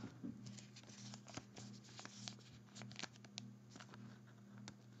 gold.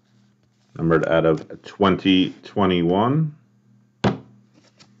 Numbered out of 2021.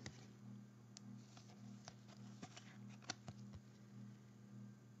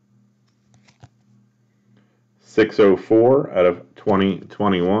 604 out of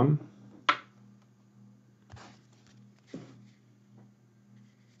 2021.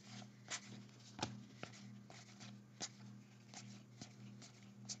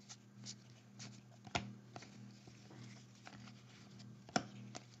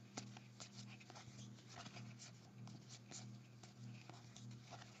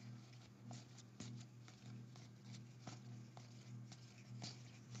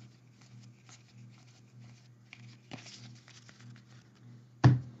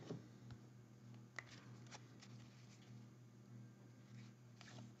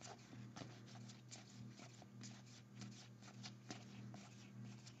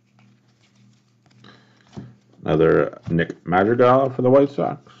 Another Nick Madrigal for the White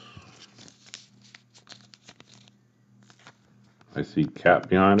Sox. I see Cap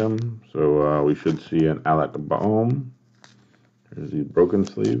behind him, so we should see an Alec Bohm. There's these broken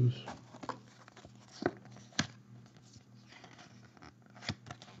sleeves.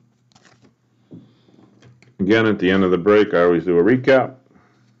 Again, at the end of the break, I always do a recap.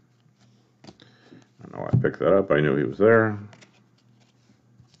 I know I picked that up. I knew he was there.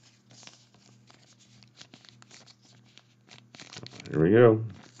 Here we go.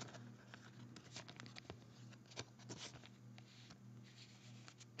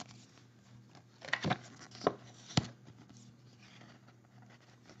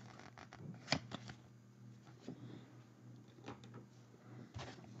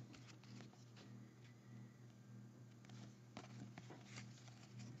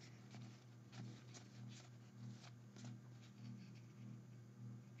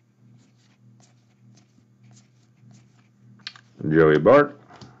 Joey Bart,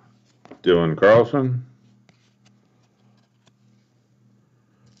 Dylan Carlson,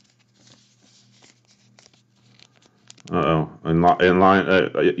 in line.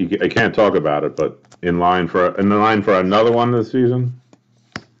 I can't talk about it, but in line for another one this season.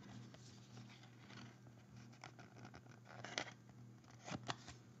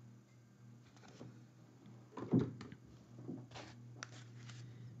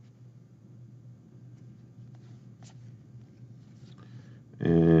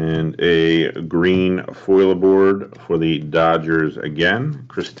 And a green foil board for the Dodgers again.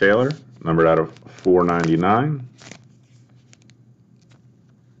 Chris Taylor, numbered out of 499.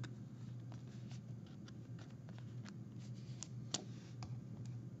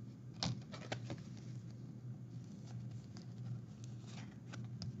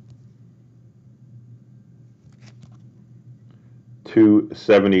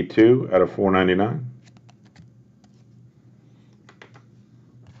 $272 out of 499.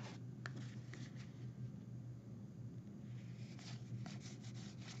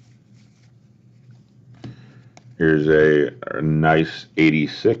 Here's a nice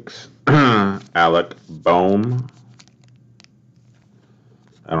 86 Alec Bohm.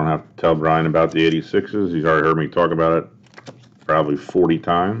 I don't have to tell Brian about the 86s. He's already heard me talk about it probably 40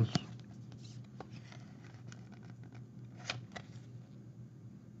 times.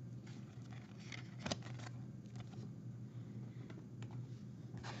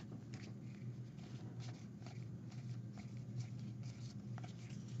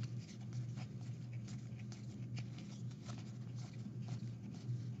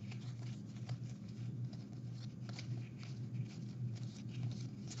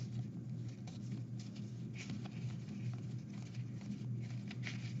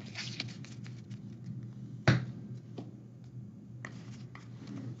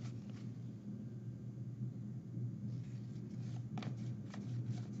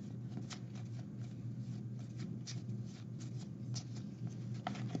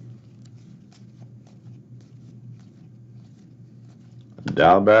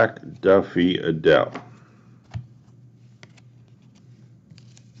 Dalbec, Duffy, Adele.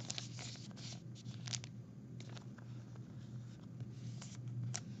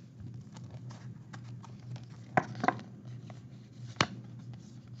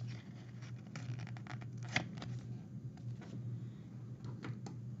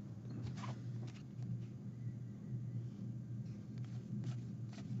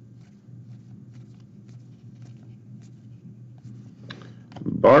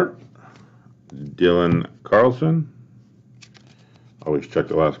 Bart, Dylan Carlson. Always check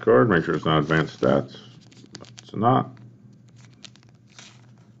the last card, make sure it's not advanced stats. It's not.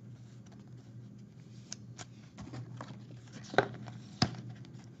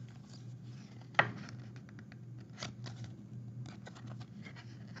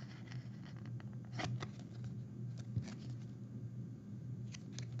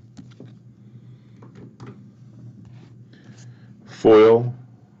 Foil,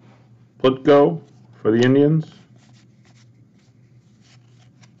 Plutko for the Indians.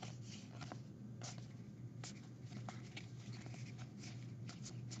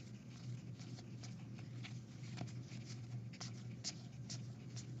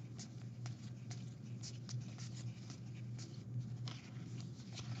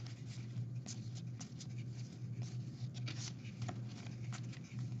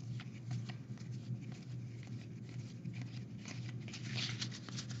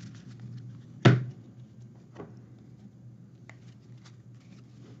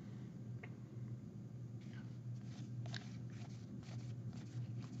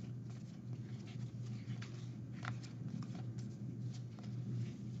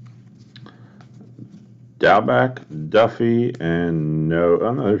 Dalbeck, Duffy, and no.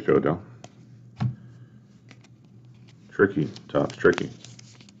 Oh no, there's JoJo. Tricky. Top's tricky.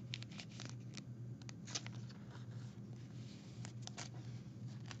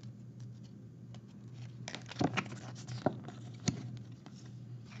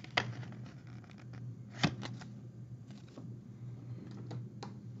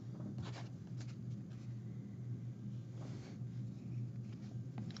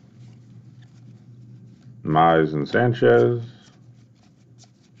 Mize and Sanchez.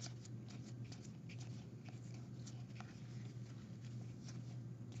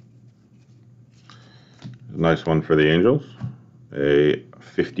 Nice one for the Angels. A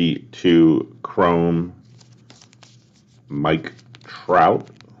 52 chrome Mike Trout.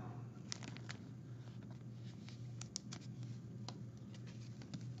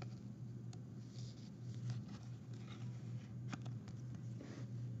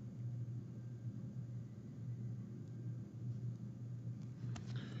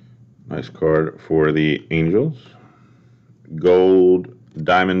 Nice card for the Angels. Gold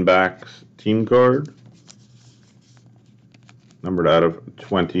Diamondbacks team card. Numbered out of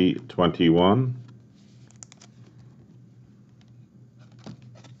 2021.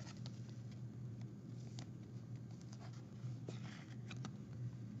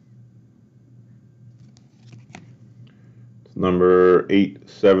 It's number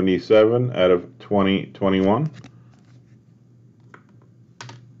 877 out of 2021.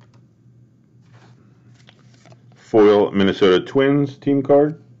 Foil Minnesota Twins team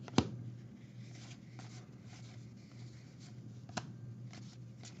card.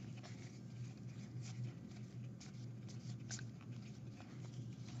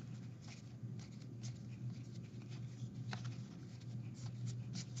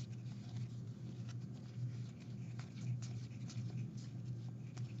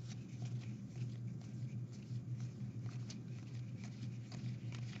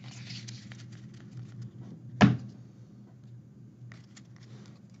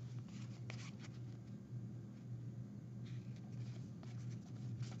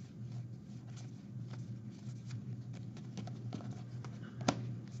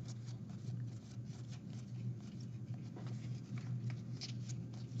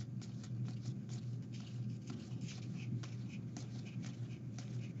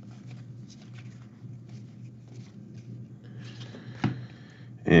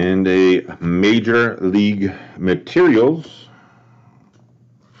 And a Major League Materials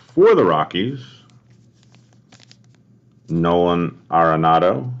for the Rockies. Nolan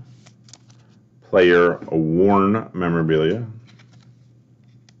Arenado. Player worn memorabilia.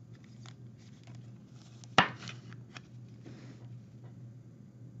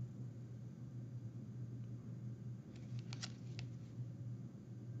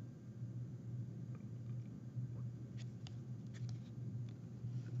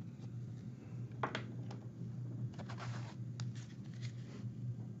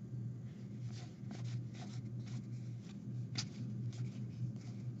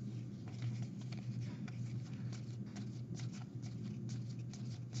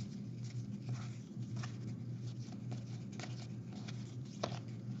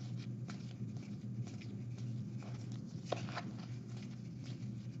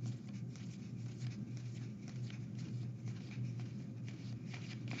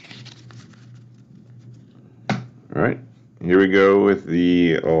 All right, here we go with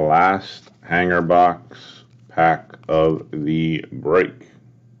the last hanger box pack of the break.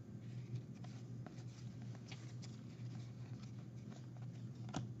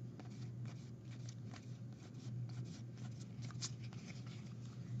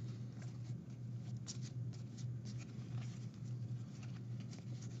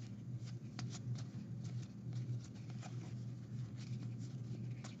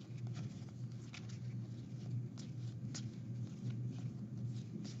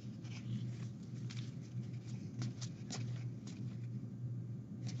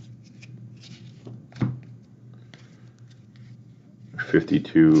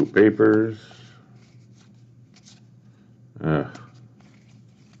 $52 papers.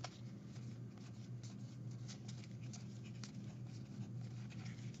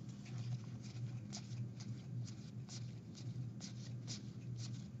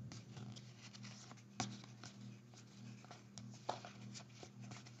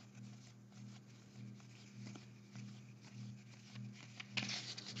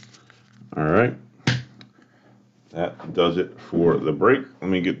 All right. That does it for the break.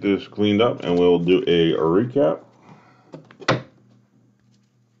 Let me get this cleaned up and we'll do a recap.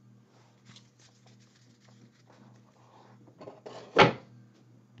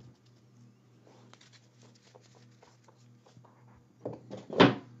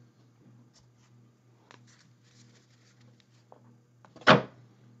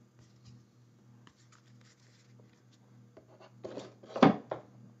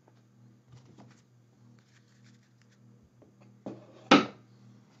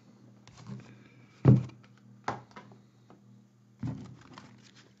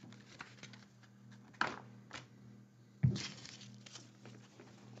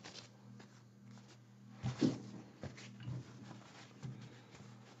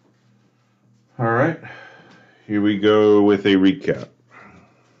 All right, here we go with a recap.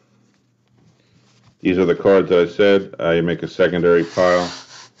 These are the cards that I said. I make a secondary pile.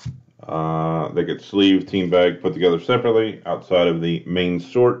 They get sleeved, team bag, put together separately outside of the main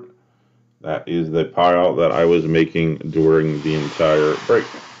sort. That is the pile that I was making during the entire break.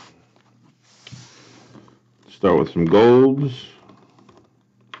 Start with some golds.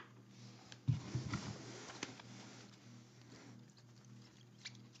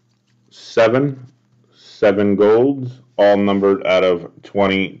 Seven golds, all numbered out of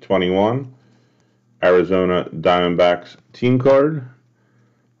 2021. Arizona Diamondbacks team card.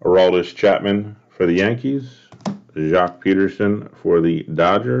 Aroldis Chapman for the Yankees. Joc Pederson for the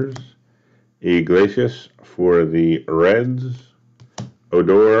Dodgers. Iglesias for the Reds.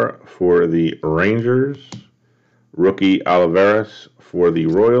 Odor for the Rangers. Rookie Olivares for the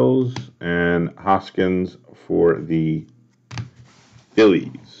Royals. And Hoskins for the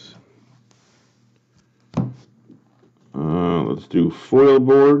Phillies. Let's do foil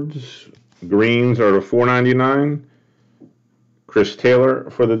boards. Greens are to $4.99. Chris Taylor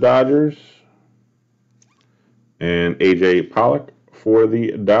for the Dodgers. And AJ Pollock for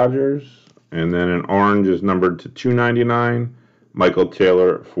the Dodgers. And then an orange is numbered to $2.99. Michael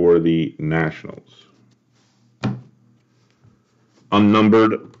Taylor for the Nationals.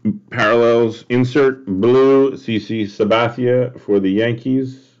 Unnumbered parallels insert. Blue, CC Sabathia for the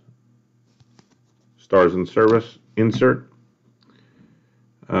Yankees. Stars in service insert.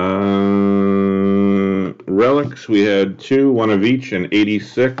 Relics, we had two, one of each, and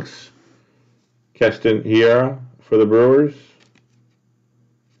 86. Keston Hiura for the Brewers.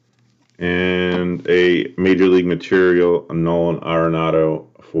 And a Major League Material, Nolan Arenado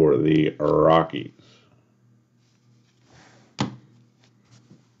for the Rockies.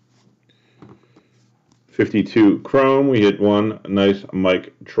 $52 Chrome, we hit one nice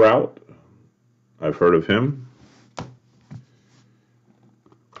Mike Trout. I've heard of him.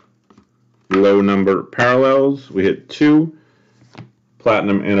 Low number parallels, we hit two.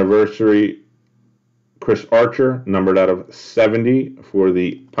 Platinum Anniversary Chris Archer, numbered out of 70 for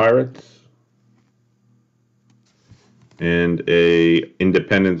the Pirates. And a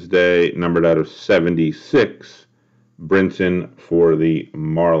Independence Day, numbered out of 76, Brinson for the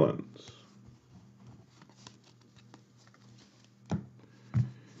Marlins.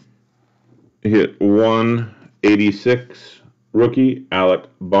 Hit 186 rookie Alec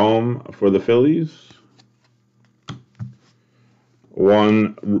Bohm for the Phillies.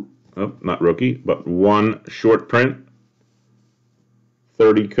 Not rookie, but one short print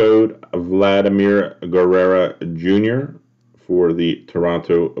 30 code Vladimir Guerrero Jr. for the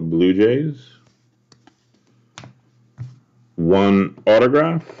Toronto Blue Jays. One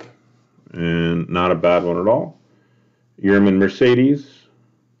autograph, and not a bad one at all. Yerman Mercedes,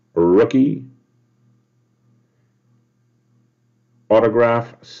 rookie.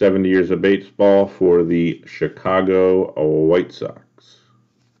 Autograph, 70 years of baseball for the Chicago White Sox.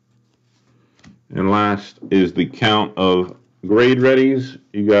 And last is the count of grade readies.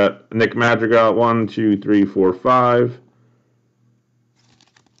 You got Nick Madrigal, 1, 2, 3, 4, 5.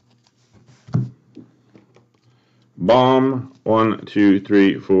 Bohm, 1, 2,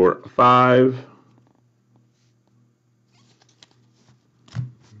 3, 4, 5.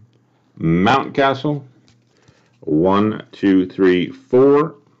 Mountcastle, 1, 2, 3,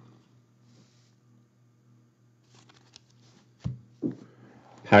 4.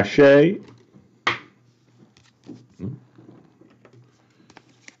 Pache,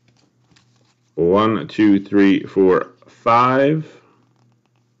 1, 2, 3, 4, 5.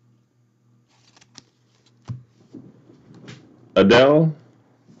 Adele,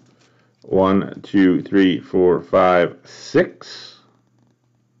 1, 2, 3, 4, 5, 6.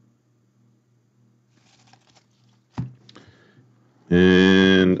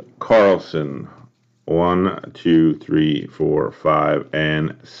 And Carlson, 1, 2, 3, 4, 5,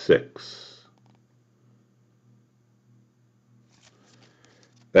 and 6.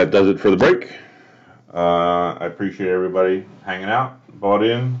 That does it for the break. I appreciate everybody hanging out, bought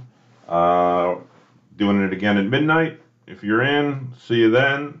in, doing it again at midnight. If you're in, see you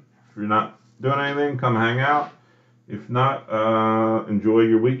then. If you're not doing anything, come hang out. If not, enjoy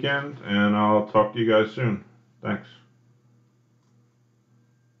your weekend, and I'll talk to you guys soon. Thanks.